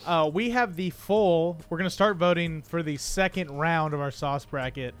we have the full. We're gonna start voting for the second round of our sauce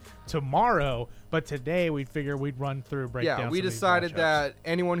bracket tomorrow. But today we figure we'd run through breakdown. Yeah, we decided that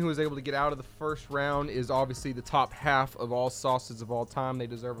anyone who was able to get out of the first round is obviously the top half of all sauces of all time. They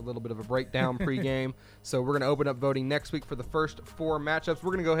deserve a little bit of a breakdown pregame. So we're going to open up voting next week for the first 4 matchups.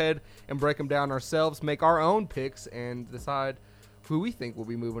 We're going to go ahead and break them down ourselves, make our own picks, and decide who we think will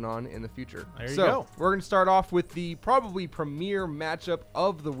be moving on in the future. There you go. We're going to start off with the probably premier matchup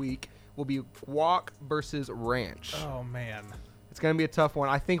of the week. Will be guac versus ranch. Oh man. It's going to be a tough one.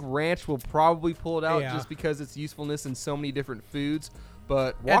 I think ranch will probably pull it out Yeah. just because its usefulness in so many different foods.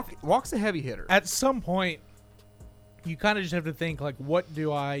 But guac's a heavy hitter. At some point, you kind of just have to think like, what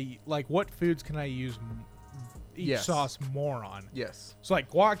foods can I use each Yes. sauce more on? Yes. So like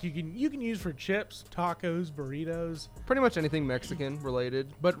guac, you can use for chips, tacos, burritos, Pretty much anything Mexican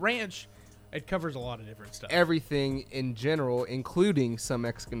related. but ranch, it covers a lot of different stuff. Everything in general, including some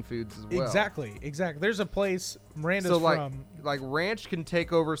Mexican foods as well. Exactly. There's a place Miranda's So from. like ranch can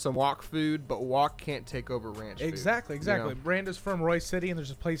take over some guac food, but guac can't take over ranch food. Exactly. you know? Miranda's from Roy City, and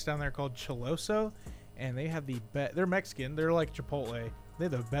there's a place down there called Chiloso, and they have they're Mexican. They're like Chipotle. They're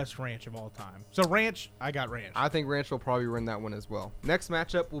the best ranch of all time. So ranch, I got ranch. I think ranch will probably win that one as well. Next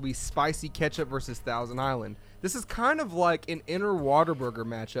matchup will be spicy ketchup versus Thousand Island. This is kind of like an inner Whataburger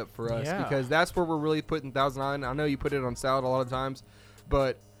matchup for us because that's where we're really putting Thousand Island. I know you put it on salad a lot of times,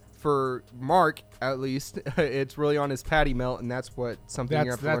 but for Mark, at least, it's really on his patty melt, and that's something you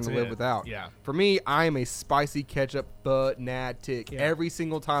have to learn to live without. Yeah. For me, I am a spicy ketchup fanatic. Yeah. Every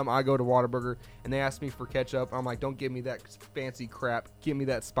single time I go to Whataburger and they ask me for ketchup, I'm like, don't give me that fancy crap. Give me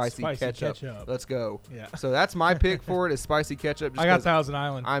that spicy ketchup. Let's go. Yeah. So that's my pick for it is spicy ketchup. I got Thousand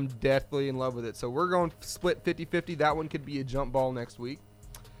Island. I'm definitely in love with it. So we're going split 50-50. That one could be a jump ball next week.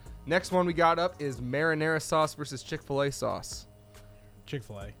 Next one we got up is marinara sauce versus Chick-fil-A sauce.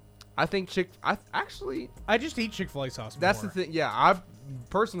 Chick-fil-A. I think I just eat Chick-fil-A sauce more. That's the thing. Yeah, I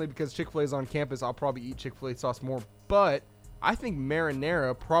personally, because Chick-fil-A is on campus, I'll probably eat Chick-fil-A sauce more. But I think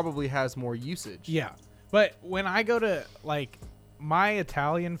marinara probably has more usage. Yeah. But when I go to, like, my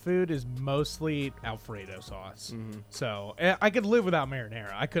Italian food is mostly Alfredo sauce. Mm-hmm. So I could live without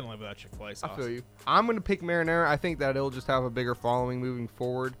marinara. I couldn't live without Chick-fil-A sauce. I feel you. I'm going to pick marinara. I think that it'll just have a bigger following moving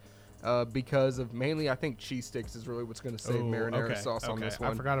forward. Because of mainly, I think cheese sticks is really what's going to save marinara sauce on this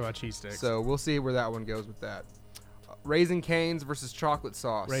one. I forgot about cheese sticks. So we'll see where that one goes with that. Raisin Canes versus chocolate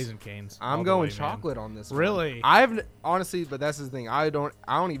sauce. Raisin Canes. I'm going chocolate on this one. Really? I've honestly, but that's the thing. I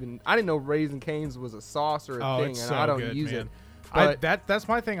didn't know Raisin Canes was a sauce or a thing, and I don't use it. But that's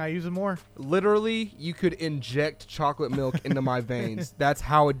my thing. I use it more. Literally, you could inject chocolate milk into my veins. That's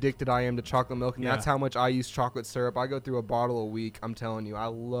how addicted I am to chocolate milk, and that's how much I use chocolate syrup. I go through a bottle a week. I'm telling you, I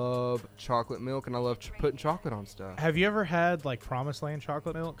love chocolate milk, and I love putting chocolate on stuff. Have you ever had, like, Promised Land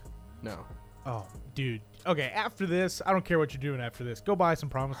chocolate milk? No. Oh, dude. Okay, after this, I don't care what you're doing after this. Go buy some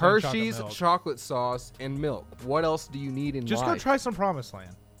Promised Land Hershey's chocolate sauce and milk. What else do you need in life? Just go try some Promised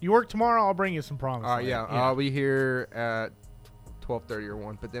Land. You work tomorrow, I'll bring you some Promised Land. Yeah, I'll be here at 12:30 or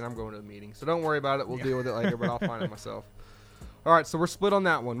 1, but then I'm going to a meeting. So don't worry about it. We'll deal with it later, but I'll find it myself. All right, so we're split on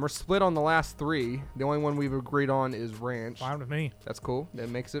that one. We're split on the last three. The only one we've agreed on is ranch. Fine with me. That's cool. That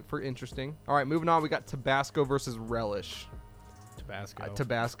makes it for interesting. All right, moving on. We got Tabasco versus relish.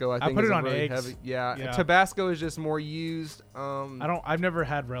 Tabasco. I think put is it a on really eggs. heavy. Yeah, Tabasco is just more used. I've never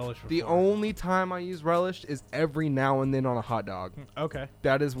had relish before. The only time I use relish is every now and then on a hot dog. Okay.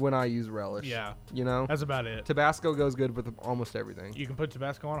 That is when I use relish. Yeah. You know? That's about it. Tabasco goes good with almost everything. You can put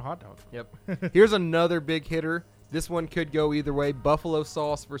Tabasco on a hot dog. Yep. Here's another big hitter. This one could go either way. Buffalo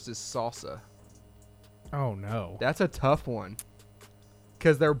sauce versus salsa. Oh, no. That's a tough one.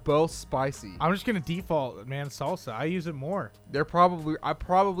 Because they're both spicy. I'm just going to default, man, salsa. I use it more. I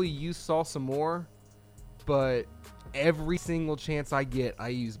probably use salsa more, but every single chance I get, I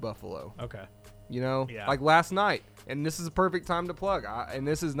use buffalo. Okay. You know? Yeah. Like last night. And this is a perfect time to plug. And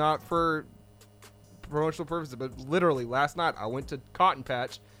this is not for promotional purposes, but literally last night I went to Cotton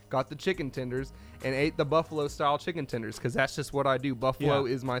Patch, got the chicken tenders, and ate the buffalo style chicken tenders because that's just what I do. Buffalo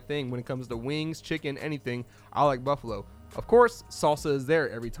is my thing. When it comes to wings, chicken, anything, I like buffalo. Of course, salsa is there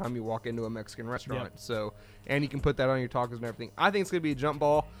every time you walk into a Mexican restaurant. Yep. So, and you can put that on your tacos and everything. I think it's going to be a jump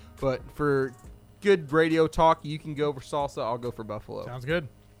ball, but for good radio talk, you can go for salsa. I'll go for buffalo. Sounds good.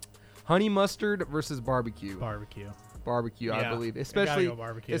 Honey mustard versus barbecue. Barbecue, I believe,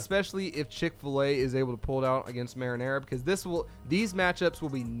 especially if Chick-fil-A is able to pull it out against marinara, because these matchups will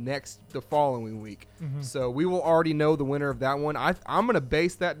be next the following week. Mm-hmm. So we will already know the winner of that one. I'm going to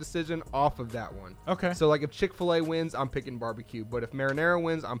base that decision off of that one. Okay. So like if Chick-fil-A wins, I'm picking barbecue, but if marinara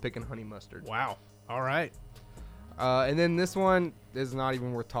wins, I'm picking honey mustard. Wow. All right. And then this one is not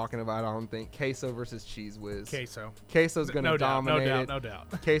even worth talking about, I don't think. Queso versus Cheese Whiz. Queso's going to dominate it. No doubt.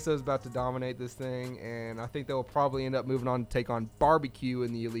 Queso's about to dominate this thing, and I think they'll probably end up moving on to take on barbecue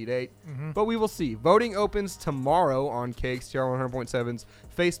in the Elite Eight. Mm-hmm. But we will see. Voting opens tomorrow on KXTR 100.7's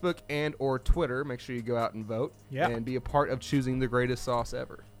Facebook and or Twitter. Make sure you go out and vote and be a part of choosing the greatest sauce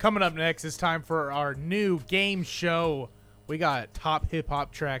ever. Coming up next, it's time for our new game show. We got top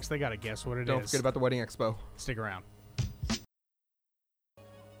hip-hop tracks. They got to guess what it is. Don't forget about the Wedding Expo. Stick around.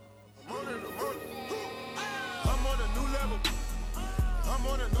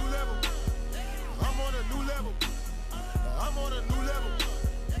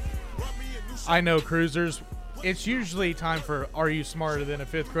 I know, cruisers. It's usually time for Are You Smarter Than a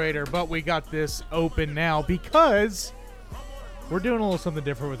Fifth Grader, but we got this open now because we're doing a little something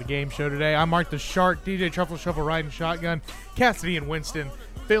different with the game show today. I'm Mark the Shark, DJ Truffle Shuffle riding shotgun, Cassidy and Winston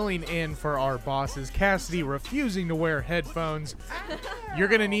filling in for our bosses. Cassidy refusing to wear headphones. You're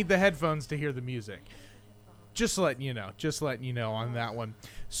going to need the headphones to hear the music. Just letting you know on that one.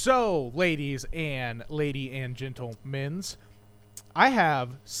 So, lady and gentlemen, I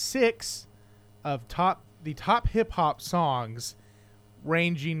have 6 of the top hip hop songs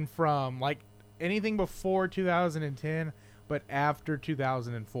ranging from like anything before 2010, but after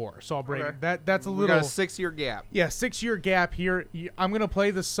 2004. So I'll break Okay. that's a We little got a 6-year gap. yeah 6-year gap here. I'm gonna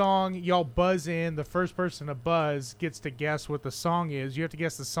play the song. Y'all buzz in. The first person to buzz gets to guess what the song is. You have to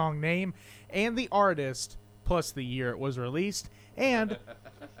guess the song name and the artist plus the year it was released and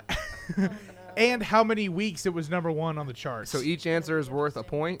and how many weeks it was #1 on the charts. So each answer is worth a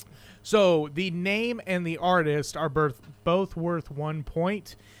point. So the name and the artist are both worth 1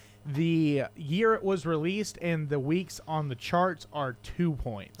 point. The year it was released and the weeks on the charts are 2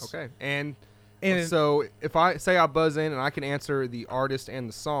 points. Okay. And And so if I say I buzz in and I can answer the artist and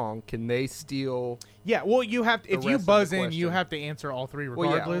the song, can they steal? yeah, well, you have to, The if you rest of the buzz in, you question. have to answer all three Well,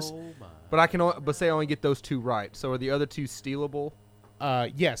 yeah. regardless. But I can but say I only get those 2 right. So are the other 2 stealable?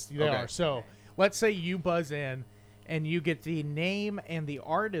 Yes, they Okay. are. So let's say you buzz in and you get the name and the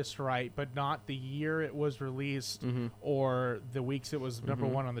artist right, but not the year it was released or the weeks it was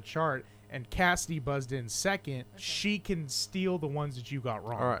 #1 on the chart. And Cassidy buzzed in second. She can steal the ones that you got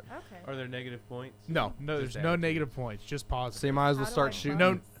wrong. All right. Okay. Are there negative points? No, there's Just no average. negative points. Just positive. So you might as well How do start I shooting.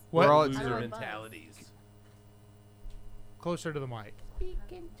 No, what? We're all at How do Loser I 0. buzz? mentalities. Closer to the mic. Speak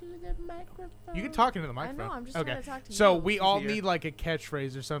into the microphone. You can talk into the I microphone. know, I'm just okay. trying to talk to So you. we all Here. need like a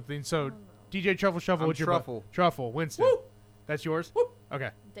catchphrase or something. So DJ Truffle Shuffle, I'm what's your Truffle. Truffle, Winston. That's yours? Okay.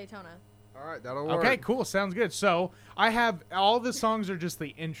 Daytona. All right, that'll work. Okay, cool. Sounds good. So I have all the songs are just the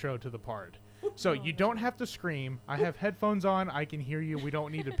intro to the part. So you don't have to scream. I have headphones on. I can hear you. We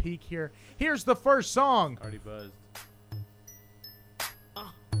don't need to peek here. Here's the first song. Already buzzed.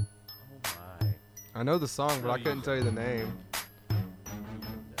 Oh my. I know the song, but I couldn't tell you the name.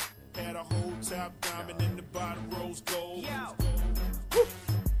 Had a whole top diamond in the bottom rose gold.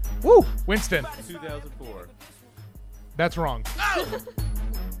 Woo! Winston. 2004. That's wrong.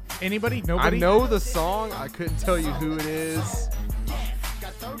 Anybody? I Nobody? know the song. I couldn't tell you who it is.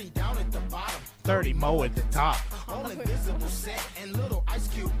 Got 30 down at the bottom. 30 Mo at the top. All invisible set and little ice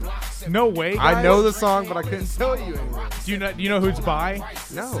cube blocks. No way. I guys. know the song, but I couldn't tell you anything. Do you know who it's by?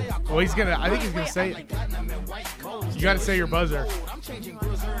 No. Well, he's gonna. I think he's gonna say it. You gotta say your buzzer.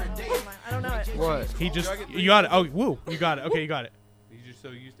 I don't know it. What? He just. You got it. Oh, woo! You got it. Okay, you got it. You're just so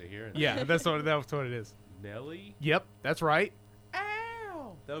used to hearing. Yeah, that's what it is. Nelly. Yep, that's right.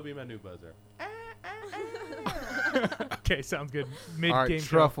 That would be my new buzzer. Okay, sounds good. Mid All right, game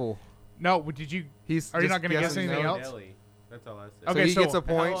Truffle. No, did you? He's. Are you just not gonna guess guessing anything no. else? Nelly. That's all I said. Okay, he so gets a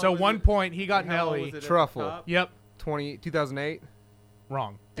point. So was 1 it? point. He got And how long Nelly. was it at the Truffle. top? Yep, 2008.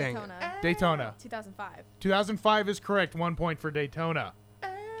 wrong. Dang it. Daytona. Daytona. 2005. 2005 is correct. 1 point for Daytona.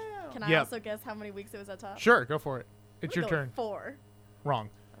 Can I Yep. also guess how many weeks it was at top? Sure, go for it. It's I'm your gonna turn. go with 4. Wrong.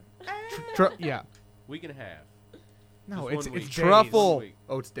 Yeah. Week and a half. No, Just it's one week. days. Truffle. Week.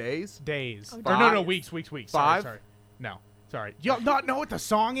 Oh, it's days. Days. Oh, Or no, days. weeks. Sorry, 5? sorry. No, sorry. Do y'all not know what the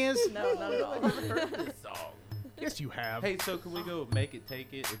song is? No, not at all. This song. Yes, you have. Hey, so can we go make it,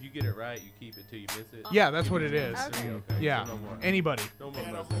 take it? If you get it right, you keep it till you miss it. Yeah, that's what it is. Okay. Yeah. So no more. Anybody. No more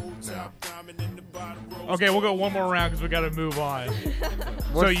Had a buzzers. whole top diamond in the bottom rose Okay, we'll go one more round because we got to move on. So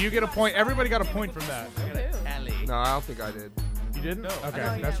What's- you get a point. Everybody got a point from that. Woohoo. Tally. No, I don't think I did. You didn't? No. Okay,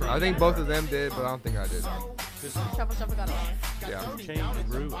 No, you that's haven't. right. I think both of them did, but I don't think I did. Shuffle got it wrong. Yeah. Change the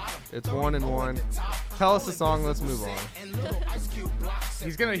groove. It's 1 and 1. Tell us the song. Let's move on.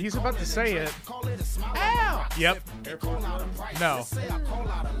 He's about to say it. Ow! Yep. Air Force One. No.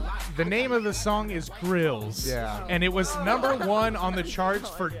 The name of the song is Grills. Yeah. And it was #1 on the charts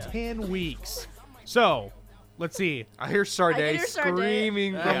for 10 weeks. So, let's see. I hear I Sade can hear Sade.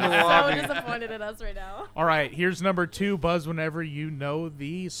 screaming from Yeah. the So lobby. disappointed in us right now. All right, here's #2. Buzz whenever you know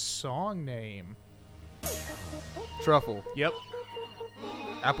the song name. Truffle. Yep.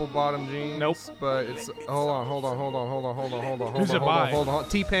 Apple bottom jeans. Nope. But it's hold on. Who's it by? Hold on.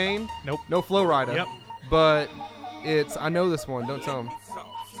 T-Pain. Nope. No Flow Rider. Yep. But it's I know this one. Don't tell him.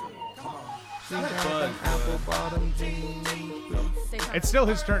 Buzz. Apple bottom jeans. Daytona. It's still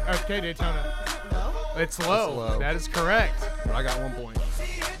his turn. Okay, Daytona. low. It's low. low. That is correct. But I got 1 point.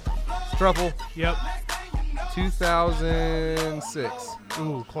 Truffle. Yep. 2006.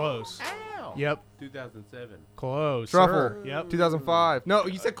 Ooh, close. Yep. 2007. Close. Truffle. Yep. 2005. No,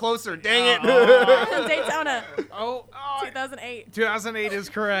 you said closer. Dang it. Daytona. Oh, 2008. 2008 is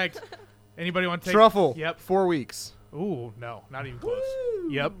correct. Anybody want to take Truffle. Yep. 4 weeks. Ooh, no, not even close.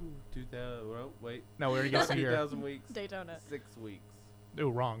 Yep. 2000. Well, wait. No, we already guessed the year. 2000 weeks. Daytona. 6 weeks. Ooh,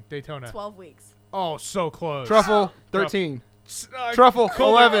 wrong. Daytona. 12 weeks. Oh, so close. Truffle. 13. Truffle,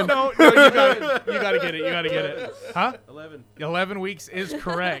 11. No, you got it. You got to get it. You got to get it. Huh? 11. 11 weeks is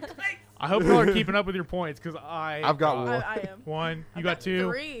correct. I hope you are keeping up with your points because I've got one. I am. One. You I've got two.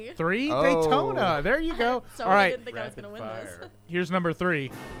 Three. Three? Oh. Daytona. There you go. So All I right. didn't think I was going to win this. Here's number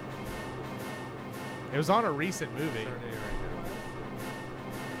 3. It was on a recent movie.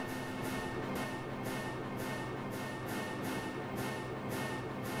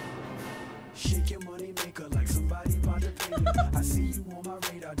 Shake your money maker like somebody about to pay me. I see you on my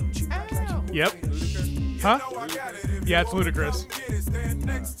radar, don't you act like you Yep. Huh? Yeah, it's ludicrous.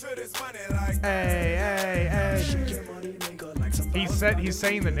 Hey. He's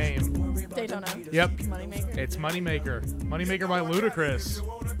saying the name. Daytona. Yep. Moneymaker. It's Moneymaker. Moneymaker by Ludacris.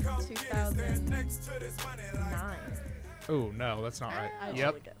 2009. Oh, no, that's not right. I Yep.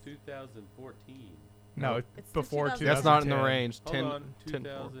 totally guessed. 2014. No, It's before 2010. 2010. That's not in the range. Hold 10, on. 10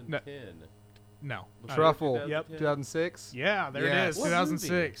 2010. No. Truffle. Yep. 2006. Yeah, there it Yes. is. What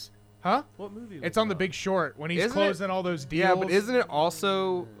 2006. Huh? What movie? It's on The Big Short when he's Isn't closing all those deals. Yeah, but isn't it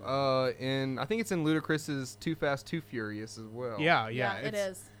also in? I think it's in Ludacris's Too Fast, Too Furious as well. Yeah, It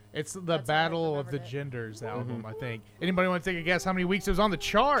is. It's the That's how I Battle of the remembered it. Genders album, I think. Anybody want to take a guess how many weeks it was on the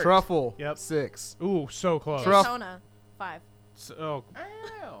chart? Truffle. Yep. 6. Ooh, so close. Daytona. 5. Oh,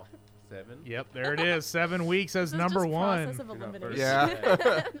 Ow. 7. yep, there it is. 7 weeks as This is number just 1. process of You're not elimination.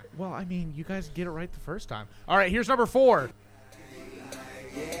 Yeah. Well, I mean, you guys get it right the first time. All right, here's number 4.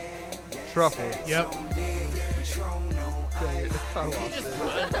 Truffle. Yep.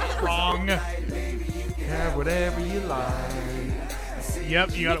 Wrong. Have whatever you like.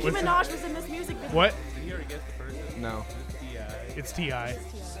 Yep, you got it. Nicki Minaj was in this music video. What? Did you already guess the person? No. It's T.I.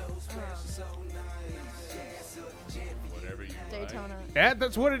 Whatever you Daytona. Yeah,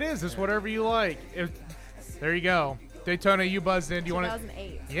 that's what it is. It's whatever you like. There you go. Daytona, you buzzed in. Do you want to?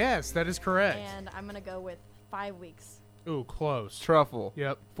 2008. Yes, that is correct. And I'm going to go with 5 weeks. Ooh, close. Truffle.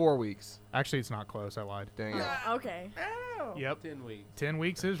 Yep. 4 weeks. Actually, it's not close. I lied. Dang it. Okay. Yep. 10 weeks. 10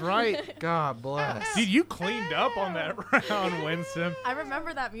 weeks is right. God bless. Dude, you cleaned up on that round, Winston. I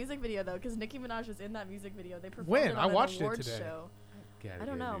remember that music video, though, because Nicki Minaj was in that music video. They performed When? it I on watched an it awards today. show. Gotta I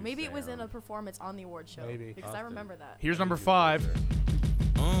don't get a know. new Maybe it was in a sound. performance on the award show. Maybe. Because I remember that. Here's number 5.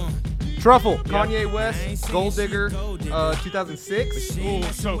 Truffle. Kanye West. Gold Digger. 2006. Ooh,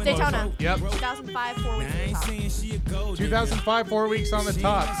 so close. Daytona. Yep. 2005, 4 weeks at the top. 2005, 4 weeks on the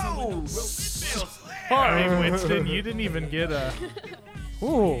top. All right, Winston, you didn't even get a.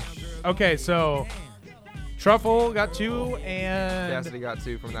 Ooh. Okay, so Truffle got 2 and. Cassidy got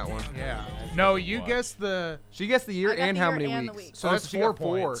 2 from that one. Yeah. No, you guessed the. She guessed the year I got and the how year many and the weeks. week. So Oh, that's she 4 got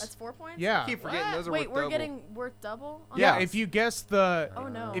 4. points. That's 4 points? Yeah. I keep forgetting those are Wait, worth we're double. getting worth double? on Yeah, that? if you guess the. Oh,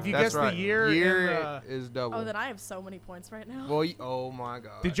 no. If you That's guess right. the year. Year and is double. Oh, then I have so many points right now. Well, oh my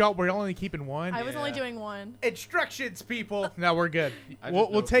God. Did y'all? We're only keeping 1. I was only doing 1. Instructions, people. No, we're good. I just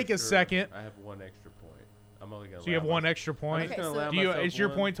We'll know take for a sure second. I have 1 extra point. I'm only gonna. So you have allow 1 my- extra point. I'm just Okay, gonna so- allow Do you? myself Is your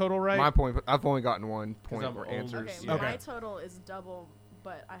 1. point total right? My point. I've only gotten 1 point I'm for old. answers. Okay, Yeah. my Okay. total is double,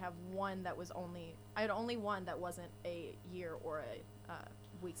 but I have 1 that was only. I had only 1 that wasn't a year or a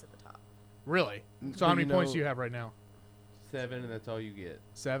weeks at the top. Really? So But how many you points know- do you have right now? 7, and that's all you get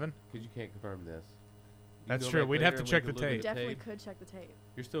 7. because you can't confirm this. You That's go true. back We'd later have to and we check can the look at tape. Definitely tape. could check the tape.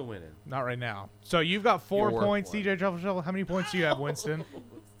 You're still winning. Not right now. So you've got 4 You're points, one. DJ Truffle Shuffle. How many points do you have, Winston?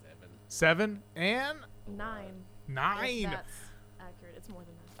 7 and 9. 9. If that's accurate. It's more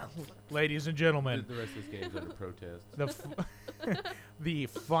than that. Ladies and gentlemen, The rest of this game's under protest. the the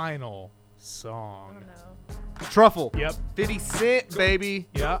final Oh song. no. Truffle. Yep. 50 Cent, baby.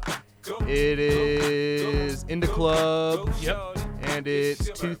 Yeah. It is In the Club. Yep. And it's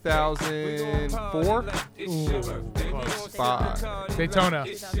 2004. Ooh, close. 5. Daytona.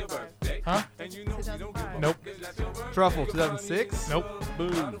 2005. Huh? 2005. Nope. Truffle. 2006. Nope.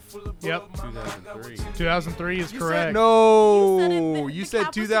 Boom. Yep. 2003. 2003 is You correct. said no. You said it- You the said cap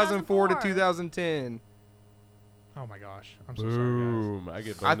was 2004 to 2004. 2010. Oh my gosh. I'm so sorry, Boom. I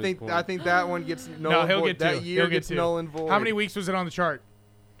get I bonus think points. that one gets guys. null No, and he'll void. get That 2. year He'll get gets 2. null and void. How many weeks was it on the chart?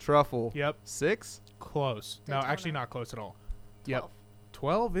 Truffle. Yep. 6. Close. No, Daytona. actually not close at all. Yep. 12.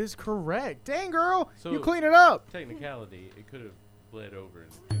 12 is correct. Dang, girl. So- you clean it up. Technicality, it could have bled over in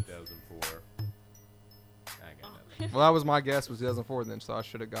 2004. I got nothing. Well, that was my guess was 2004 then, so I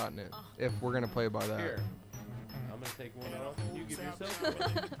should have gotten it. If we're gonna play by that. Here. I'm going to take one off. And you give yourself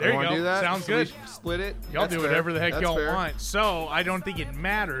one. There you wanna go. do that? Sounds So we good. split it. Y'all That's do fair. whatever the heck That's y'all fair. want. So I don't think it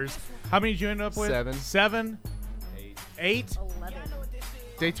matters. How many did you end up with? 7. 7. 8. 8. 11.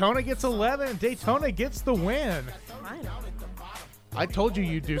 Daytona gets 11. Daytona gets the win. I know. I told you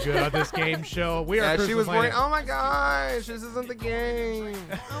you'd do good on this game show. We are. Yeah, she Christmas was Lane. worried. Oh my gosh, this isn't the game.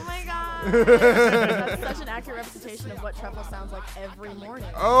 Oh my god. That's such an accurate representation of what Truffle sounds like every morning.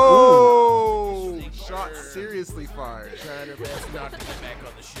 Oh, shot seriously fired. Trying her best not to get back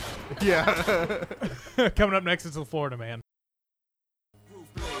on the show. Yeah. Coming up next is the Florida Man.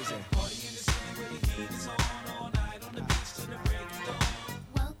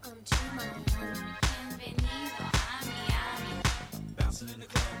 Welcome to Miami. Bienvenido a Miami.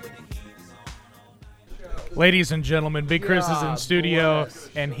 Ladies and gentlemen, Big Chris is in God studio, bless.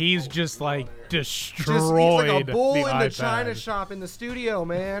 and he's just like He's destroyed like a bull the in the iPad. china shop in the studio,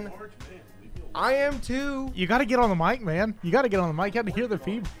 man. I am too. You got to get on the mic, man. You got to get on the mic. You got to hear the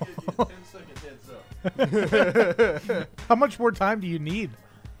people. How much more time do you need?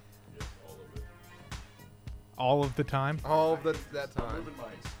 All of the time? All of that time.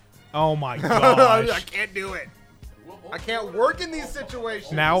 Oh my I gosh. can't do it. I can't work in these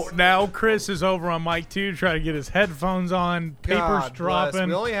situations. Now Chris is over on mic 2 trying to get his headphones on. Papers God bless. dropping.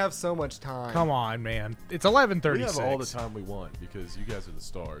 We only have so much time. Come on, man. It's 11:36. We have all the time we want because you guys are the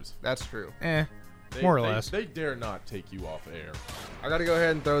stars. That's true. More or less. They dare not take you off air. I got to go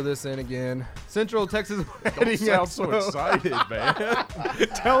ahead and throw this in again. Central Texas Don't Wedding sound so Expo. excited, man.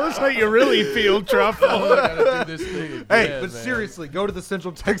 Tell us how you really feel, Truffle. I gotta do this thing again, Hey, but man. seriously, go to the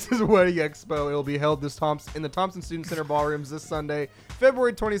Central Texas Wedding Expo. It'll be held in the Thompson Student Center ballrooms this Sunday,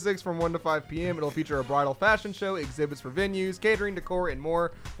 February 26th from 1 to 5 p.m. It'll feature a bridal fashion show, exhibits for venues, catering, decor, and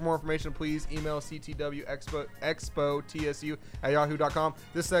more. For more information, please email ctwexpo@yahoo.com.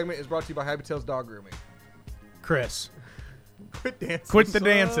 This segment is brought to you by Happy Tails Dog Grooming. Chris, Quit dancing. quit the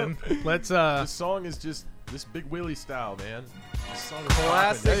dancing. Let's This song is just this Big Willie style, man. This song is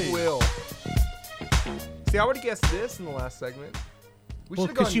Classic poppin'. Hey. Will. See, I would have guessed this in the last segment. We Well,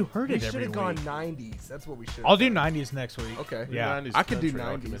 should've 'cause gone- you heard it We should every have gone week. 90s. That's what we should. I'll do 90s next week. Okay. Yeah. 90s I could do country,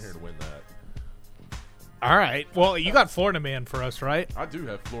 I'll come in 90s. here to win that. All right. Well, you got Florida Man for us, right? I do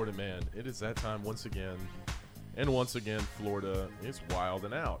have Florida Man. It is that time once again. And once again, Florida is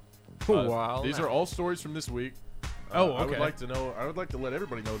wilding out. Wild These out. are all stories from this week. Oh, I would okay. like to know. I would like to let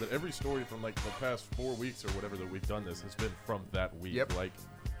everybody know that every story from like the past 4 weeks or whatever that we've done this has been from that week. Yep. Like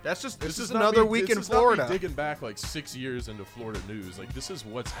That's just this is not another me- week this in is not me Florida. digging back like 6 years into Florida news. Like this is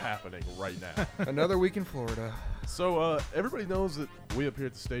what's happening right now. Another week in Florida. So everybody knows that we up here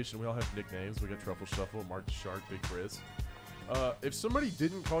at the station, we all have nicknames. We got Truffle Shuffle, Mark the Shark, Big Chris. If somebody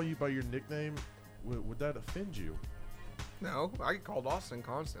didn't call you by your nickname, would that offend you? No, I get called Austin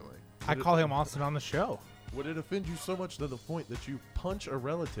constantly. I call him Austin on the show. Would it offend you so much to the point that you punch a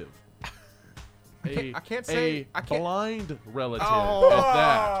relative? I can't say- a I can't- blind relative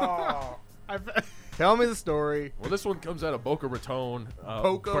at that. Tell me the story. Well, this one comes out of Boca Raton.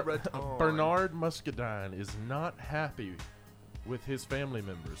 Boca Raton. Bernard Muscadine is not happy with his family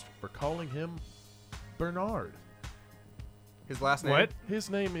members for calling him Bernard. His last name. What? His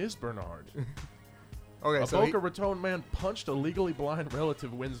name is Bernard. Okay, A so Boca Raton man punched a legally blind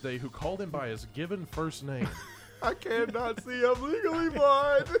relative Wednesday who called him by his given first name. I cannot see. I'm legally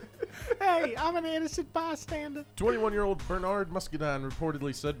blind. Hey, I'm an innocent bystander. 21-year-old Bernard Muscadine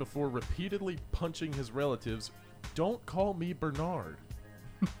reportedly said before repeatedly punching his relatives, "Don't call me Bernard."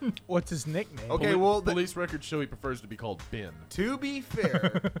 What's his nickname? Okay, well, police records show he prefers to be called Ben. to be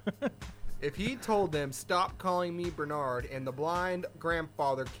fair, if he told them stop calling me Bernard and the blind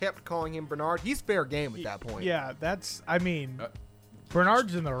grandfather kept calling him Bernard, he's fair game at that point. Yeah, that's. I mean,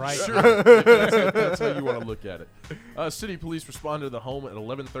 Bernard's in the right. That's how you want to look at it. City police responded to the home at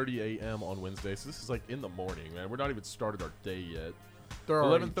 11:30 a.m. on Wednesday. So this is like in the morning, man. We're not even started our day yet. They're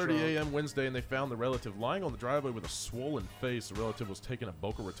already 11:30 drunk. a.m. Wednesday, and they found the relative lying on the driveway with a swollen face. The relative was taken to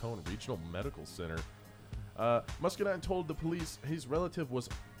Boca Raton Regional Medical Center. Muscadine told the police his relative was,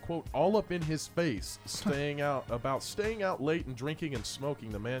 quote, all up in his face, staying out late and drinking and smoking.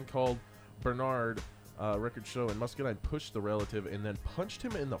 The man called Bernard, records show, and Muscadine pushed the relative and then punched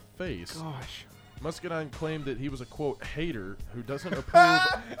him in the face. Gosh. Muscadine claimed that he was a, quote, hater who doesn't approve.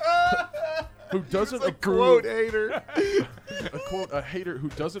 Who doesn't approve? Quote hater. A quote, a hater who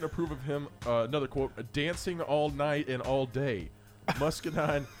doesn't approve of him. Another quote, dancing all night and all day.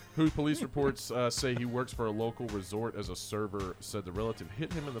 Muscadine, who police reports say he works for a local resort as a server, said the relative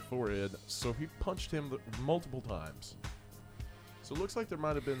hit him in the forehead, so he punched him multiple times. So it looks like there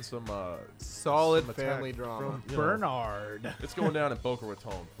might have been some Solid some attack family drama. from, you know, Bernard. it's going down in Boca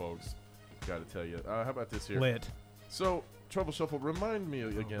Raton, folks. Got to tell you. How about this here? Lit. So, Trouble Shuffle, remind me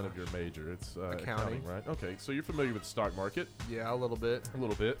again of your major. It's accounting, right? Okay, so you're familiar with the stock market. Yeah, a little bit. A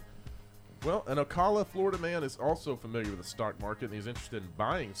little bit. Well, an Ocala, Florida man is also familiar with the stock market, and he's interested in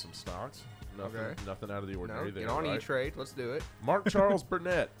buying some stocks. Nothing out of the No, ordinary there. get on right? E-Trade. Let's do it. Mark Charles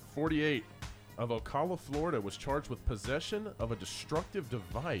Burnett, 48, of Ocala, Florida, was charged with possession of a destructive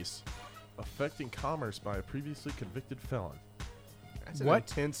device affecting commerce by a previously convicted felon. That's an What?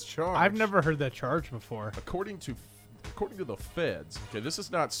 intense charge. I've never heard that charge before. According to the feds, okay, this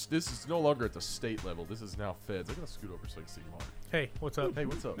is no longer at the state level. This is now feds. I'm gonna scoot over so I can see Mark. Hey, what's up? Hey,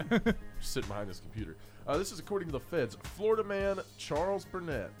 what's up? Sitting behind this computer. This is according to the feds. Florida man Charles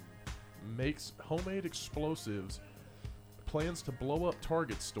Burnett makes homemade explosives, plans to blow up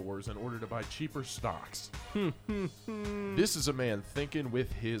Target stores in order to buy cheaper stocks. This is a man thinking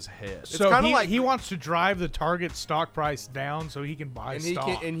with his head. So kinda he, like- he wants to drive the Target stock price down so he can buy and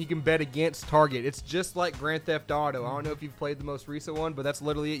stock. he can bet against Target. It's just like Grand Theft Auto. I don't know if you've played the most recent one, but that's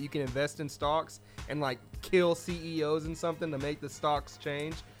literally it. You can invest in stocks and like kill CEOs and something to make the stocks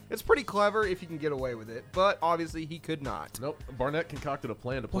change. It's pretty clever if you can get away with it, but obviously he could not. Nope. Barnett concocted a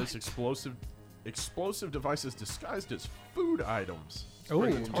plan to place explosive devices disguised as food items. Ooh,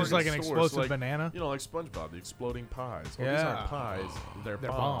 Spread to just Target like an stores, explosive like, banana? You know, like SpongeBob, the exploding pies. Oh, these Yeah. aren't pies. They're They're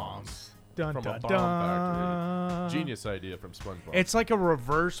bombs. bombs. Dun, From dun, a bomb dun. factory. Genius idea from SpongeBob. It's like a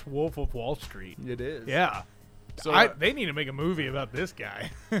reverse Wolf of Wall Street. It is. Yeah. So, They need to make a movie about this guy.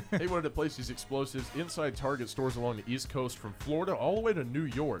 He wanted to place these explosives inside Target stores along the East Coast from Florida all the way to New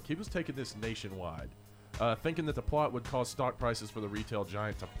York. He was taking this nationwide, thinking that the plot would cause stock prices for the retail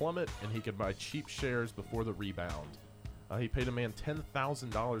giant to plummet and he could buy cheap shares before the rebound. He paid a man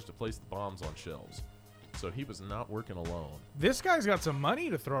 $10,000 to place the bombs on shelves. So he was not working alone. This guy's got some money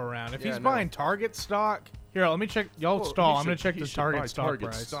to throw around. If Yeah, he's I know. buying Target stock, here, let me check. Y'all Well, stall. he I'm going to should- check he the should buy Target stock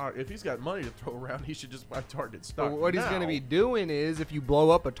price. stock. If he's got money to throw around, he should just buy Target stock. But what he's now. going to be doing is, if you blow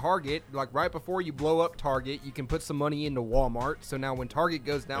up a Target, like right before you blow up Target, you can put some money into Walmart. So now when Target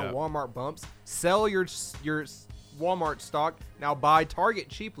goes down, Yeah. Walmart bumps. Sell your Walmart stock. Now buy Target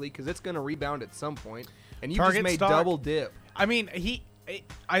cheaply because it's going to rebound at some point, and you Target just made stock- double dip. I mean,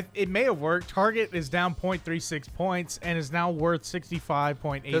 it may have worked. Target is down 0.36 points and is now worth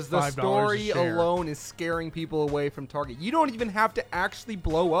 $65.85 Because the story a share. alone is scaring people away from Target. You don't even have to actually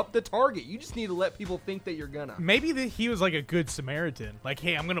blow up the Target. You just need to let people think that you're gonna. Maybe he was like a good Samaritan. Like,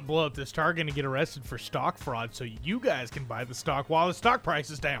 hey, I'm going to blow up this Target and get arrested for stock fraud so you guys can buy the stock while the stock price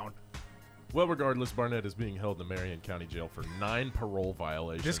is down. Well, regardless, Barnett is being held in the Marion County Jail for 9 parole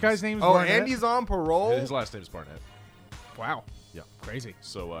violations. This guy's name is Oh, Barnett? and he's on parole. His last name is Barnett. Wow. Yeah. Crazy.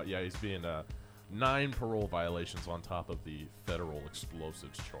 So, he's being 9 parole violations on top of the federal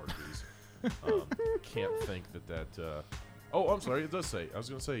explosives charges. Can't think that. Oh, I'm sorry. It does say. I was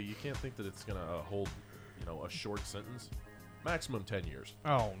going to say you can't think that it's going to hold, a short sentence. Maximum 10 years.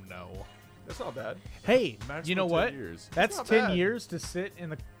 Oh, no. That's not bad. Hey, Maximum you know 10 what? years. That's not 10 bad. years to sit in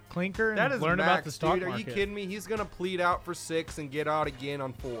the clinker That and is learn max, about the stock dude. market. Are you kidding me? He's gonna plead out for 6 and get out again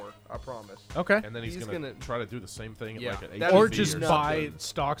on 4. I promise. Okay. And then he's going to try to do the same thing at Yeah, like an that Or is just nuts. buy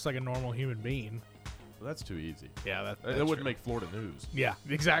stocks like a normal human being. Well, that's too easy. Yeah, That that's wouldn't true. make Florida news. Yeah,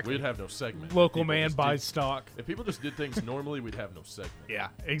 exactly. We'd have no segment. Local If people man just buys did- stock. If people just did things normally, we'd have no segment. Yeah,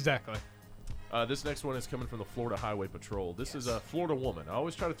 exactly. This next one is coming from the Florida Highway Patrol. This is a Florida woman. I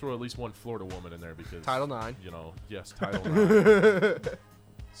always try to throw at least one Florida woman in there because Title IX. Yes, Title IX.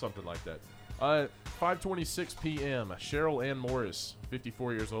 Something like that. 5:26 p.m. Cheryl Ann Morris,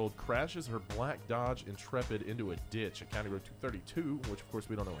 54 years old, crashes her black Dodge Intrepid into a ditch at County Road 232, which of course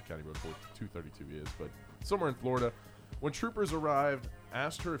we don't know what County Road 232 is, but somewhere in Florida. When troopers arrived,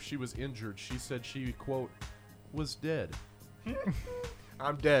 asked her if she was injured, she said she, quote, was dead.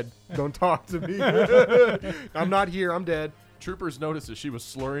 I'm dead. Don't talk to me. I'm not here. I'm dead. Troopers noticed that she was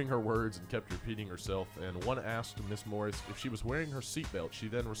slurring her words and kept repeating herself, and one asked Miss Morris if she was wearing her seatbelt. She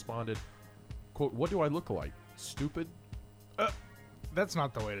then responded, quote, what do I look like? Stupid? That's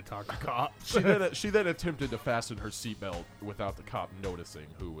not the way to talk to cops. She then attempted to fasten her seatbelt without the cop noticing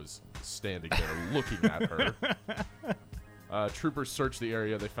who was standing there looking at her. Troopers searched the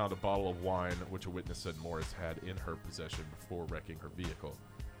area. They found a bottle of wine, which a witness said Morris had in her possession before wrecking her vehicle.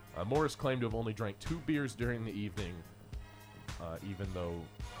 Morris claimed to have only drank 2 beers during the evening, even though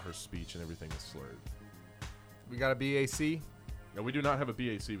her speech and everything is slurred. We got a BAC. No, we do not have a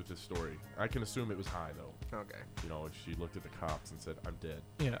BAC with this story. I can assume it was high, though. Okay. If she looked at the cops and said, I'm dead.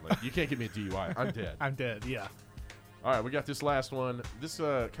 Yeah. Like, you can't give me a DUI. I'm dead. I'm dead, yeah. All right, we got this last one. This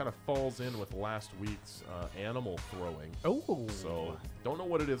kind of falls in with last week's animal throwing. Oh. So, don't know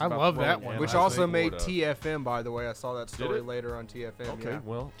what it is I about love that throwing one. animals Which also in made Florida. TFM, by the way. I saw that Did story it? later on TFM. Okay, yeah.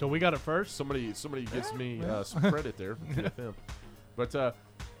 well, So we got it first? somebody gets me some credit there from TFM. But,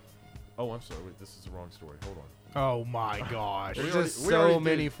 oh, I'm sorry. Wait, this is the wrong story. Hold on. Oh, my gosh. There's We just already so did-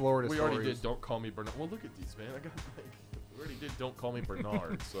 many Florida We stories. already did Don't Call Me Bernard. Well, look at these, man. We already did Don't Call Me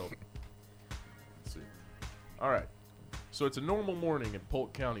Bernard, so... All right. So it's a normal morning in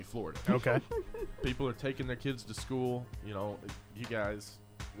Polk County, Florida. Okay. People are taking their kids to school. You know, you guys,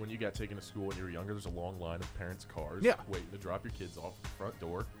 when you got taken to school when you were younger, there's a long line of parents' cars waiting to drop your kids off at the front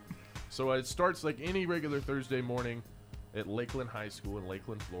door. So it starts like any regular Thursday morning at Lakeland High School in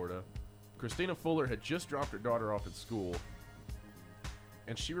Lakeland, Florida. Christina Fuller had just dropped her daughter off at school,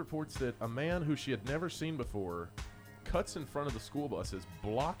 and she reports that a man who she had never seen before cuts in front of the school buses,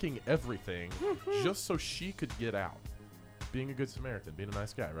 blocking everything just so she could get out. Being a good Samaritan, being a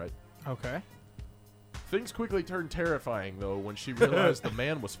nice guy, right? Okay. Things quickly turned terrifying, though, when she realized the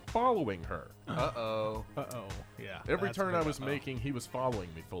man was following her. Uh-oh. Uh-oh. Yeah. Every that's turn a I big was uh-oh. making, he was following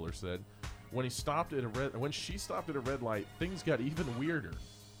me, Fuller said. When she stopped at a red light, things got even weirder.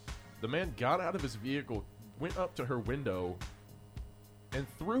 The man got out of his vehicle, went up to her window, and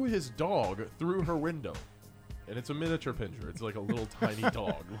threw his dog through her window. And it's a miniature pinscher. It's like a little tiny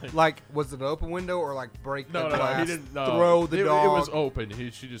dog. Like, was it an open window or like break the glass, he didn't. No, throw the dog? It was open. He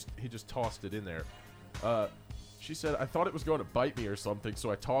just tossed it in there. She said, I thought it was going to bite me or something, so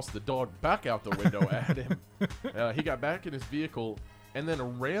I tossed the dog back out the window at him. He got back in his vehicle and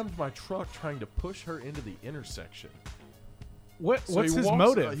then rammed my truck trying to push her into the intersection. What's his walks,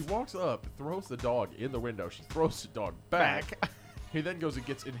 motive? He walks up, throws the dog in the window. She throws the dog back. He then goes and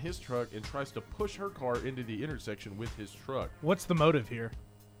gets in his truck and tries to push her car into the intersection with his truck. What's the motive here?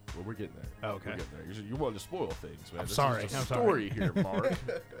 Well, we're getting there. Oh, okay. We're getting there. You want to spoil things, man. I'm This sorry. is a I'm story sorry. here, Mark.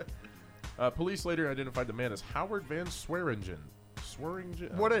 Police later identified the man as Howard Van Swearingen.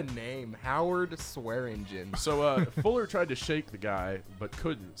 Swearingen? What a name. Howard Swearingen. So Fuller tried to shake the guy, but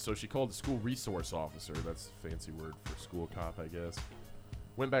couldn't, so she called the school resource officer. That's a fancy word for school cop, I guess.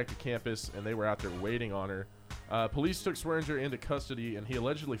 Went back to campus, and they were out there waiting on her. Police took Swearinger into custody, and he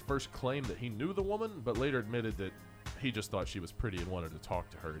allegedly first claimed that he knew the woman, but later admitted that he just thought she was pretty and wanted to talk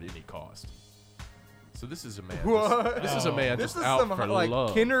to her at any cost. So this is a man. What? This is a man This just is out some for like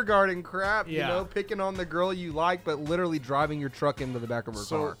love. kindergarten crap, you Yeah. know, picking on the girl you like, but literally driving your truck into the back of her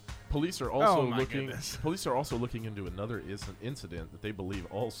car. Police are also my looking. goodness. Police are also looking into another incident that they believe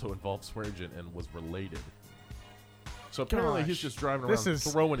also involved Swearingen and was related. So apparently he's Gosh. just driving This around is-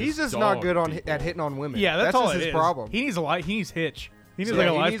 throwing He's his just dog not good on people. at hitting on women. Yeah, that's all just it his is. problem. He needs he needs Hitch. He needs So like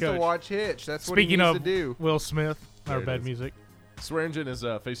a he life needs coach. to watch Hitch. That's what Speaking he needs of to do. Will Smith, There our it bad is. music. Swearingen is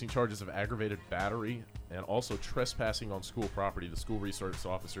facing charges of aggravated battery and also trespassing on school property. The school resource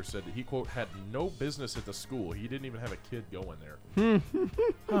officer said that he, quote, had no business at the school. He didn't even have a kid going there.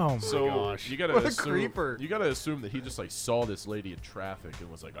 Oh my So gosh. you gotta What a assume, creeper. You gotta assume that he just like saw this lady in traffic and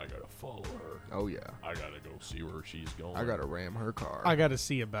was like, I gotta follow her. Oh yeah, I gotta go see where she's going. I gotta ram her car. I got to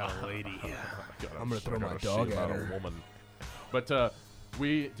see about a lady. I'm gonna throw I my gotta dog see at about a her. woman. But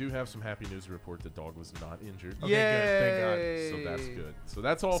we do have some happy news to report. The dog was not injured. Okay, good. Yay! So that's good. So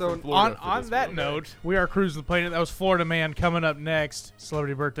that's all So from Florida. for On this that week. note, we are cruising the planet. That was Florida Man. Coming up next,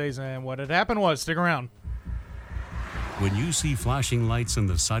 celebrity birthdays, and what had happened was, stick around. When you see flashing lights on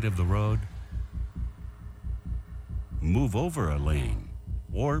the side of the road, move over a lane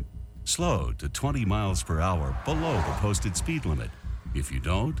or slow to 20 miles per hour below the posted speed limit. If you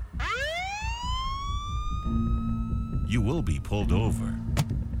don't, you will be pulled over.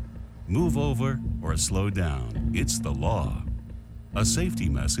 Move over or slow down. It's the law. A safety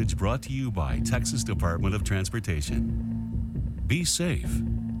message brought to you by Texas Department of Transportation. Be safe.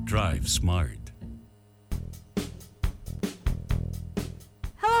 Drive smart.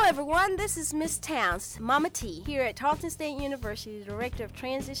 Hello everyone, this is Miss Towns, Mama T, here at Tarleton State University, Director of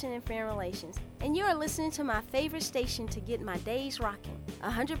Transition and Family Relations. And you are listening to my favorite station to get my days rocking.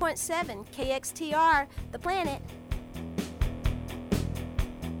 100.7 KXTR, The Planet.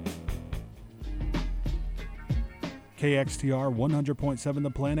 KXTR 100.7 The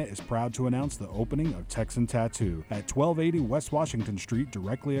Planet is proud to announce the opening of Texan Tattoo at 1280 West Washington Street,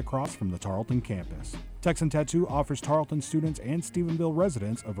 directly across from the Tarleton campus. Texan Tattoo offers Tarleton students and Stephenville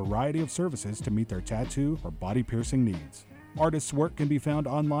residents a variety of services to meet their tattoo or body piercing needs. Artists' work can be found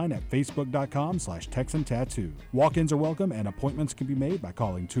online at facebook.com/Texan Tattoo. Walk-ins are welcome and appointments can be made by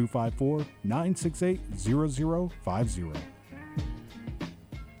calling 254-968-0050.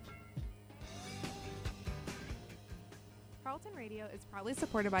 Tarleton Radio is proudly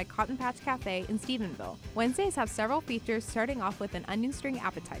supported by Cotton Patch Cafe in Stephenville. Wednesdays have several features, starting off with an onion string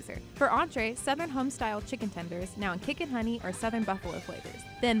appetizer. For entree, Southern home-style chicken tenders, now in kick and honey or Southern buffalo flavors.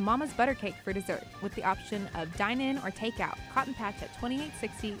 Then Mama's butter cake for dessert, with the option of dine-in or take-out. Cotton Patch at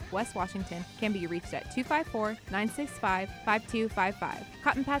 2860 West Washington can be reached at 254-965-5255.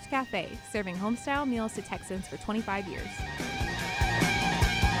 Cotton Patch Cafe, serving home-style meals to Texans for 25 years.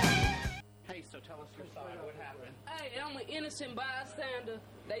 Hey, so tell us your side. What happened? Hey, I'm an innocent bystander.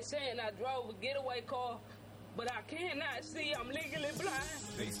 They saying I drove a getaway car but I cannot see. I'm legally blind.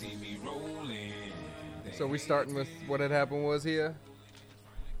 They see me rolling. So we starting with what had happened was here?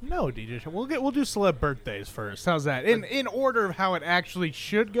 No, DJ. We'll do celeb birthdays first. How's that? In order of how it actually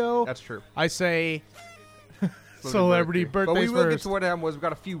should go. That's true. I say celebrity birthdays But we will first. get to what happened was. We've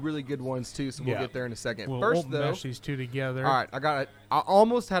got a few really good ones too, so we'll get there in a second. We'll First, though, mesh these two together. all right, I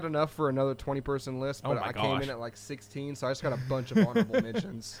almost had enough for another 20-person list, but Oh my I came gosh. in at like 16, so I just got a bunch of honorable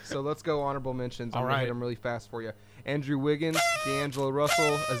mentions. So let's go honorable mentions. I'm All gonna hit right. them really fast for you. Andrew Wiggins, D'Angelo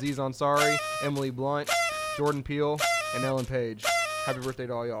Russell, Aziz Ansari, Emily Blunt, Jordan Peele, and Ellen Page. Happy birthday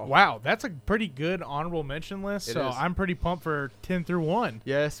to all y'all. Wow, that's a pretty good honorable mention list. It So is. I'm pretty pumped for 10 through 1.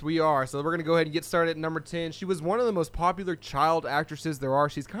 Yes, we are. So we're going to go ahead and get started at number 10. She was one of the most popular child actresses there are.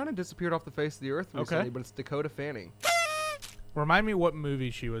 She's kind of disappeared off the face of the earth recently, but it's Dakota Fanning. Remind me what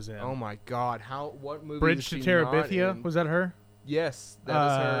movie she was in. Oh my God! What movie? Bridge is to she Terabithia? not in? Was that her? Yes, that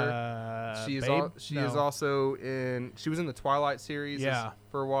is her. She is. Babe? She No. is also in. She was in the Twilight series. Yeah.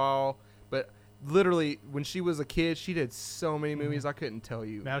 For a while, but literally when she was a kid, she did so many movies I couldn't tell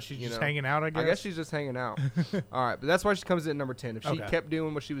you. Now she's you just know? hanging out, I I guess? guess she's just hanging out. All right, but that's why she comes in at number 10. If she Okay. kept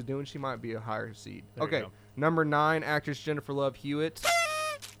doing what she was doing, she might be a higher seed. There you Okay, go. number 9, actress Jennifer Love Hewitt.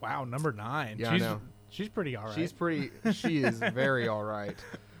 Wow, number 9. Yeah, I know. She's pretty all right. She is very all right.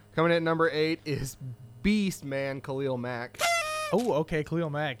 Coming in at number 8 is Beast Man Khalil Mack. Oh, okay, Khalil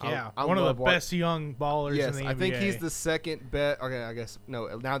Mack, yeah. I One of love the what- best young ballers Yes, in the I NBA. think he's the second best. Okay, I guess no.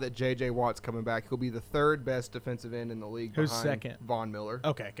 Now that J.J. Watt's coming back, he'll be the third best defensive end in the league. Who's behind second? Von Miller.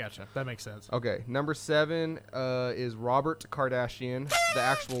 Okay, gotcha. That makes sense. Okay, number 7 is Robert Kardashian, the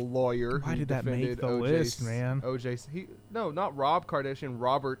actual lawyer. Why who did that make defended the O.J. list, man? No, not Rob Kardashian.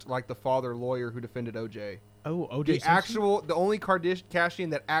 Robert, like the father lawyer who defended O.J. Oh, O.J. The only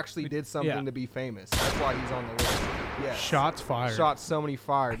Kardashian that actually did something to be famous. That's why he's on the list. Yes. Shots fired. Shots so many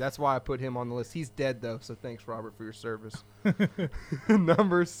fired. That's why I put him on the list. He's dead though, so thanks Robert for your service.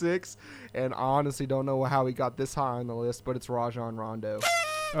 Number 6, and I honestly don't know how he got this high on the list, but it's Rajon Rondo.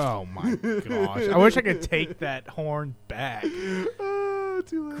 Oh my gosh! I wish I could take that horn back.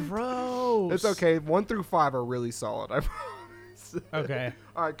 Too late. Gross. It's okay. 1 through 5 are really solid. I promise. Okay.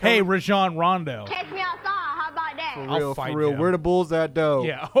 All right. Hey, Rajon Rondo. Catch me outside. How about that? For I'll real, fight for real. him. Where the Bulls at, though?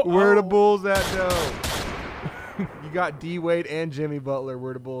 Yeah. Where the Bulls at, though? You got D Wade and Jimmy Butler.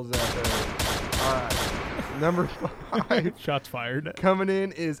 Where the Bulls at, though? All right. Number 5. Shots fired. Coming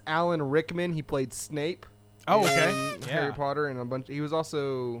in is Alan Rickman. He played Snape. Oh, okay. in Yeah. Harry Potter and a bunch. He was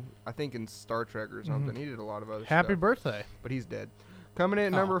also, I think, in Star Trek or something. He did a lot of other stuff. Happy birthday. But he's dead. Coming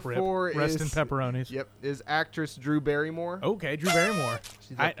in at Oh, number rip. 4 Rest is in pepperonis. Yep, is actress Drew Barrymore. Okay, Drew Barrymore.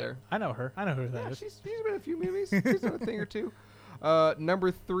 She's up there. I know her. I know who that Yeah, is. she's been in a few movies. She's done a thing or two.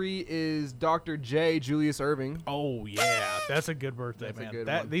 Number 3 is Dr. J. Julius Irving. Oh yeah, that's a good birthday, That's man. a good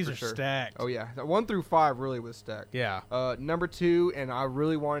That one, these for are sure. stacked. Oh yeah, 1 through 5 really was stacked. Yeah. Number 2, and I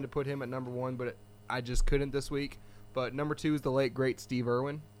really wanted to put him at number 1, but I just couldn't this week. But number 2 is the late great Steve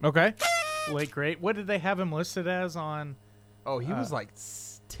Irwin. Okay. Late great. What did they have him listed as on? Oh, he was like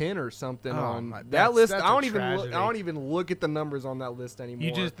 10 or something Oh, on my- that that's- list. that's I don't a even look, tragedy. I don't even look at the numbers on that list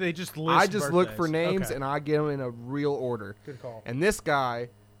anymore. They just list. I just look for birthdays. names Okay. and I get them in a real order. Good call. And this guy,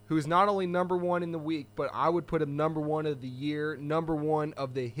 who's not only number 1 in the week, but I would put him number 1 of the year, number 1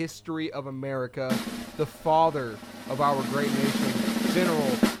 of the history of America, the father of our great nation,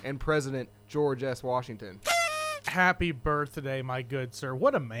 General and President George S. Washington. Happy birthday, my good sir.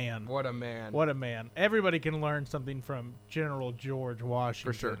 What a man. What a man. What a man. Everybody can learn something from General George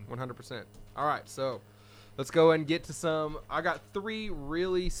Washington. For sure, 100%. All right, so let's go and get to some. I got 3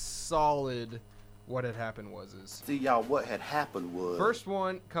 really solid what had happened was. See, y'all, what had happened was. First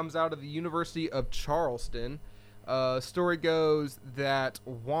one comes out of the University of Charleston. Story goes that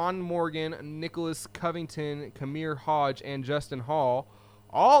Juan Morgan, Nicholas Covington, Kamir Hodge, and Justin Hall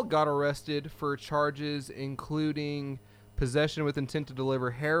all got arrested for charges including possession with intent to deliver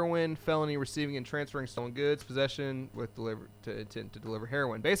heroin, felony receiving and transferring stolen goods, possession with intent to deliver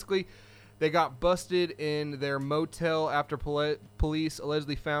heroin. Basically, they got busted in their motel after police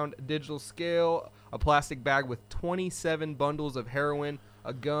allegedly found a digital scale, a plastic bag with 27 bundles of heroin,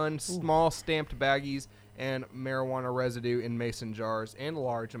 a gun, small stamped baggies, and marijuana residue in mason jars, and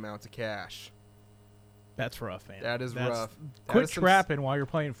large amounts of cash. That's rough, man. That's rough. Quit trapping while you're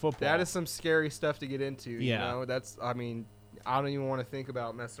playing football. That is some scary stuff to get into. Yeah. You know, I don't even want to think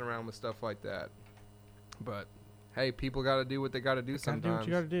about messing around with stuff like that. But hey, people got to do what they got to do sometimes. Do what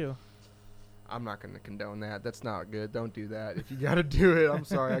you got to do. I'm not going to condone that. That's not good. Don't do that. If you got to do it, I'm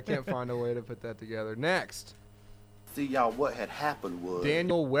sorry. I can't find a way to put that together. Next. See, y'all, what had happened was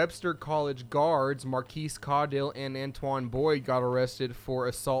Daniel Webster College guards Marquise Caudill and Antoine Boyd got arrested for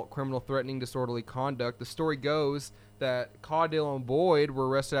assault, criminal, threatening, disorderly conduct. The story goes that Caudill and Boyd were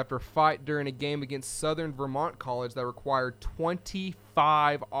arrested after a fight during a game against Southern Vermont College that required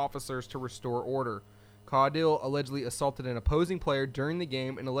 25 officers to restore order. Caudill allegedly assaulted an opposing player during the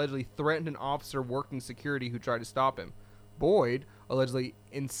game and allegedly threatened an officer working security who tried to stop him. Boyd allegedly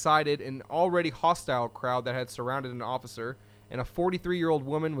incited an already hostile crowd that had surrounded an officer, and a 43-year-old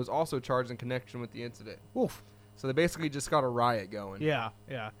woman was also charged in connection with the incident. Oof. So they basically just got a riot going. Yeah.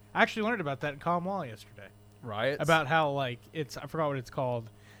 I actually learned about that in common law yesterday. Riots? About how, like, I forgot what it's called.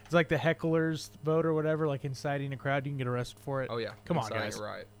 It's like the heckler's vote or whatever, like inciting a crowd. You can get arrested for it. Oh, yeah. Come on, Inciting guys. a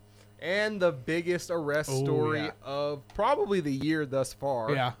riot. And the biggest arrest story of probably the year thus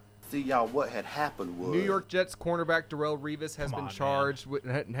far. Yeah. See, y'all, what had happened was New York Jets cornerback Darrelle Revis has been charged with.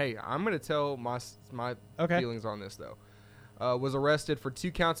 Hey, I'm going to tell my feelings on this, though. Was arrested for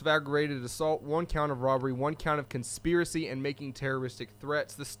 2 counts of aggravated assault, 1 count of robbery, 1 count of conspiracy, and making terroristic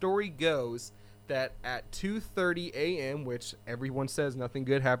threats. The story goes that at 2:30 a.m., which everyone says nothing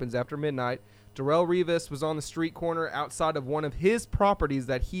good happens after midnight, Darrelle Revis was on the street corner outside of one of his properties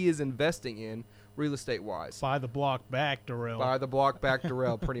that he is investing in, real estate-wise. Buy the block back, Darrelle. Buy the block back,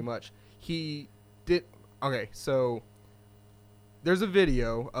 Darrelle, pretty much. He did... Okay, so there's a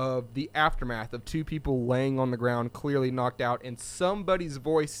video of the aftermath of 2 people laying on the ground, clearly knocked out, and somebody's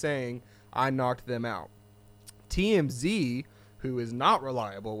voice saying, "I knocked them out." TMZ, who is not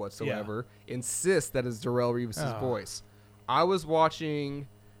reliable whatsoever, insists that it's Darrelle Revis' voice. I was watching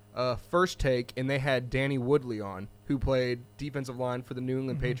First Take, and they had Danny Woodley on, who played defensive line for the New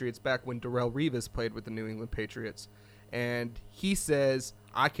England Patriots back when Darrelle Revis played with the New England Patriots. And he says,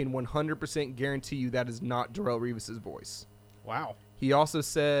 I can 100% guarantee you that is not Darrelle Revis' voice. Wow. He also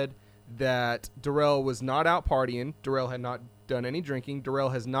said that Darrelle was not out partying. Darrelle had not done any drinking.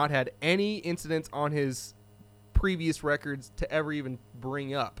 Darrelle has not had any incidents on his previous records to ever even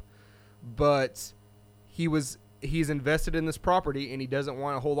bring up. But he's invested in this property, and he doesn't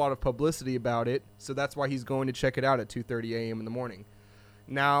want a whole lot of publicity about it, so that's why he's going to check it out at 2:30 a.m. in the morning.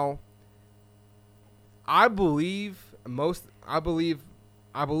 Now, I believe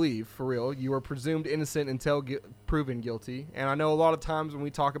for real, you are presumed innocent until proven guilty. And I know a lot of times when we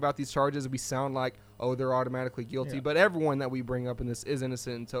talk about these charges, we sound like, oh, they're automatically guilty. Yeah. But everyone that we bring up in this is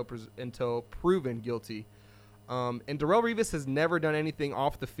innocent until proven guilty. And Darrelle Revis has never done anything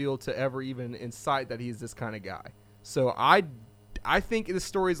off the field to ever even incite that he's this kind of guy. So I think this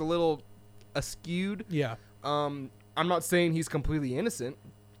story is a little askewed. Yeah. I'm not saying he's completely innocent.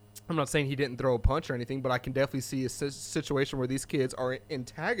 I'm not saying he didn't throw a punch or anything, but I can definitely see a situation where these kids are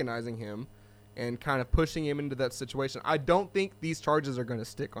antagonizing him and kind of pushing him into that situation. I don't think these charges are going to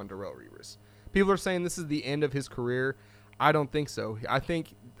stick on Darrelle Revis. People are saying this is the end of his career. I don't think so. I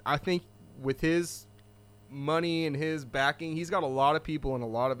think with his money and his backing, he's got a lot of people in a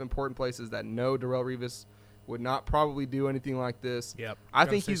lot of important places that know Darrelle Revis would not probably do anything like this. Yep. I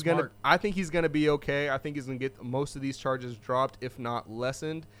think he's gonna be okay. I think he's gonna get most of these charges dropped, if not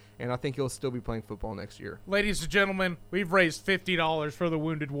lessened, and I think he'll still be playing football next year. Ladies and gentlemen, we've raised $50 for the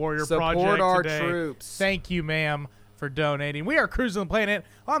Wounded Warrior Support Project our today. troops. Thank you, ma'am, for donating. We are cruising the planet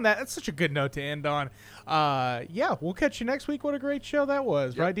on that. That's such a good note to end on. Yeah, we'll catch you next week. What a great show that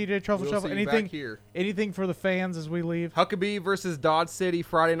was, right, DJ Truffle We'll Shuffle? see you Anything back here. Anything for the fans as we leave? Huckabee versus Dodge City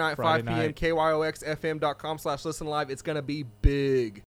Friday night, 5 p.m. night. KYOXFM.com/listen live. It's gonna be big.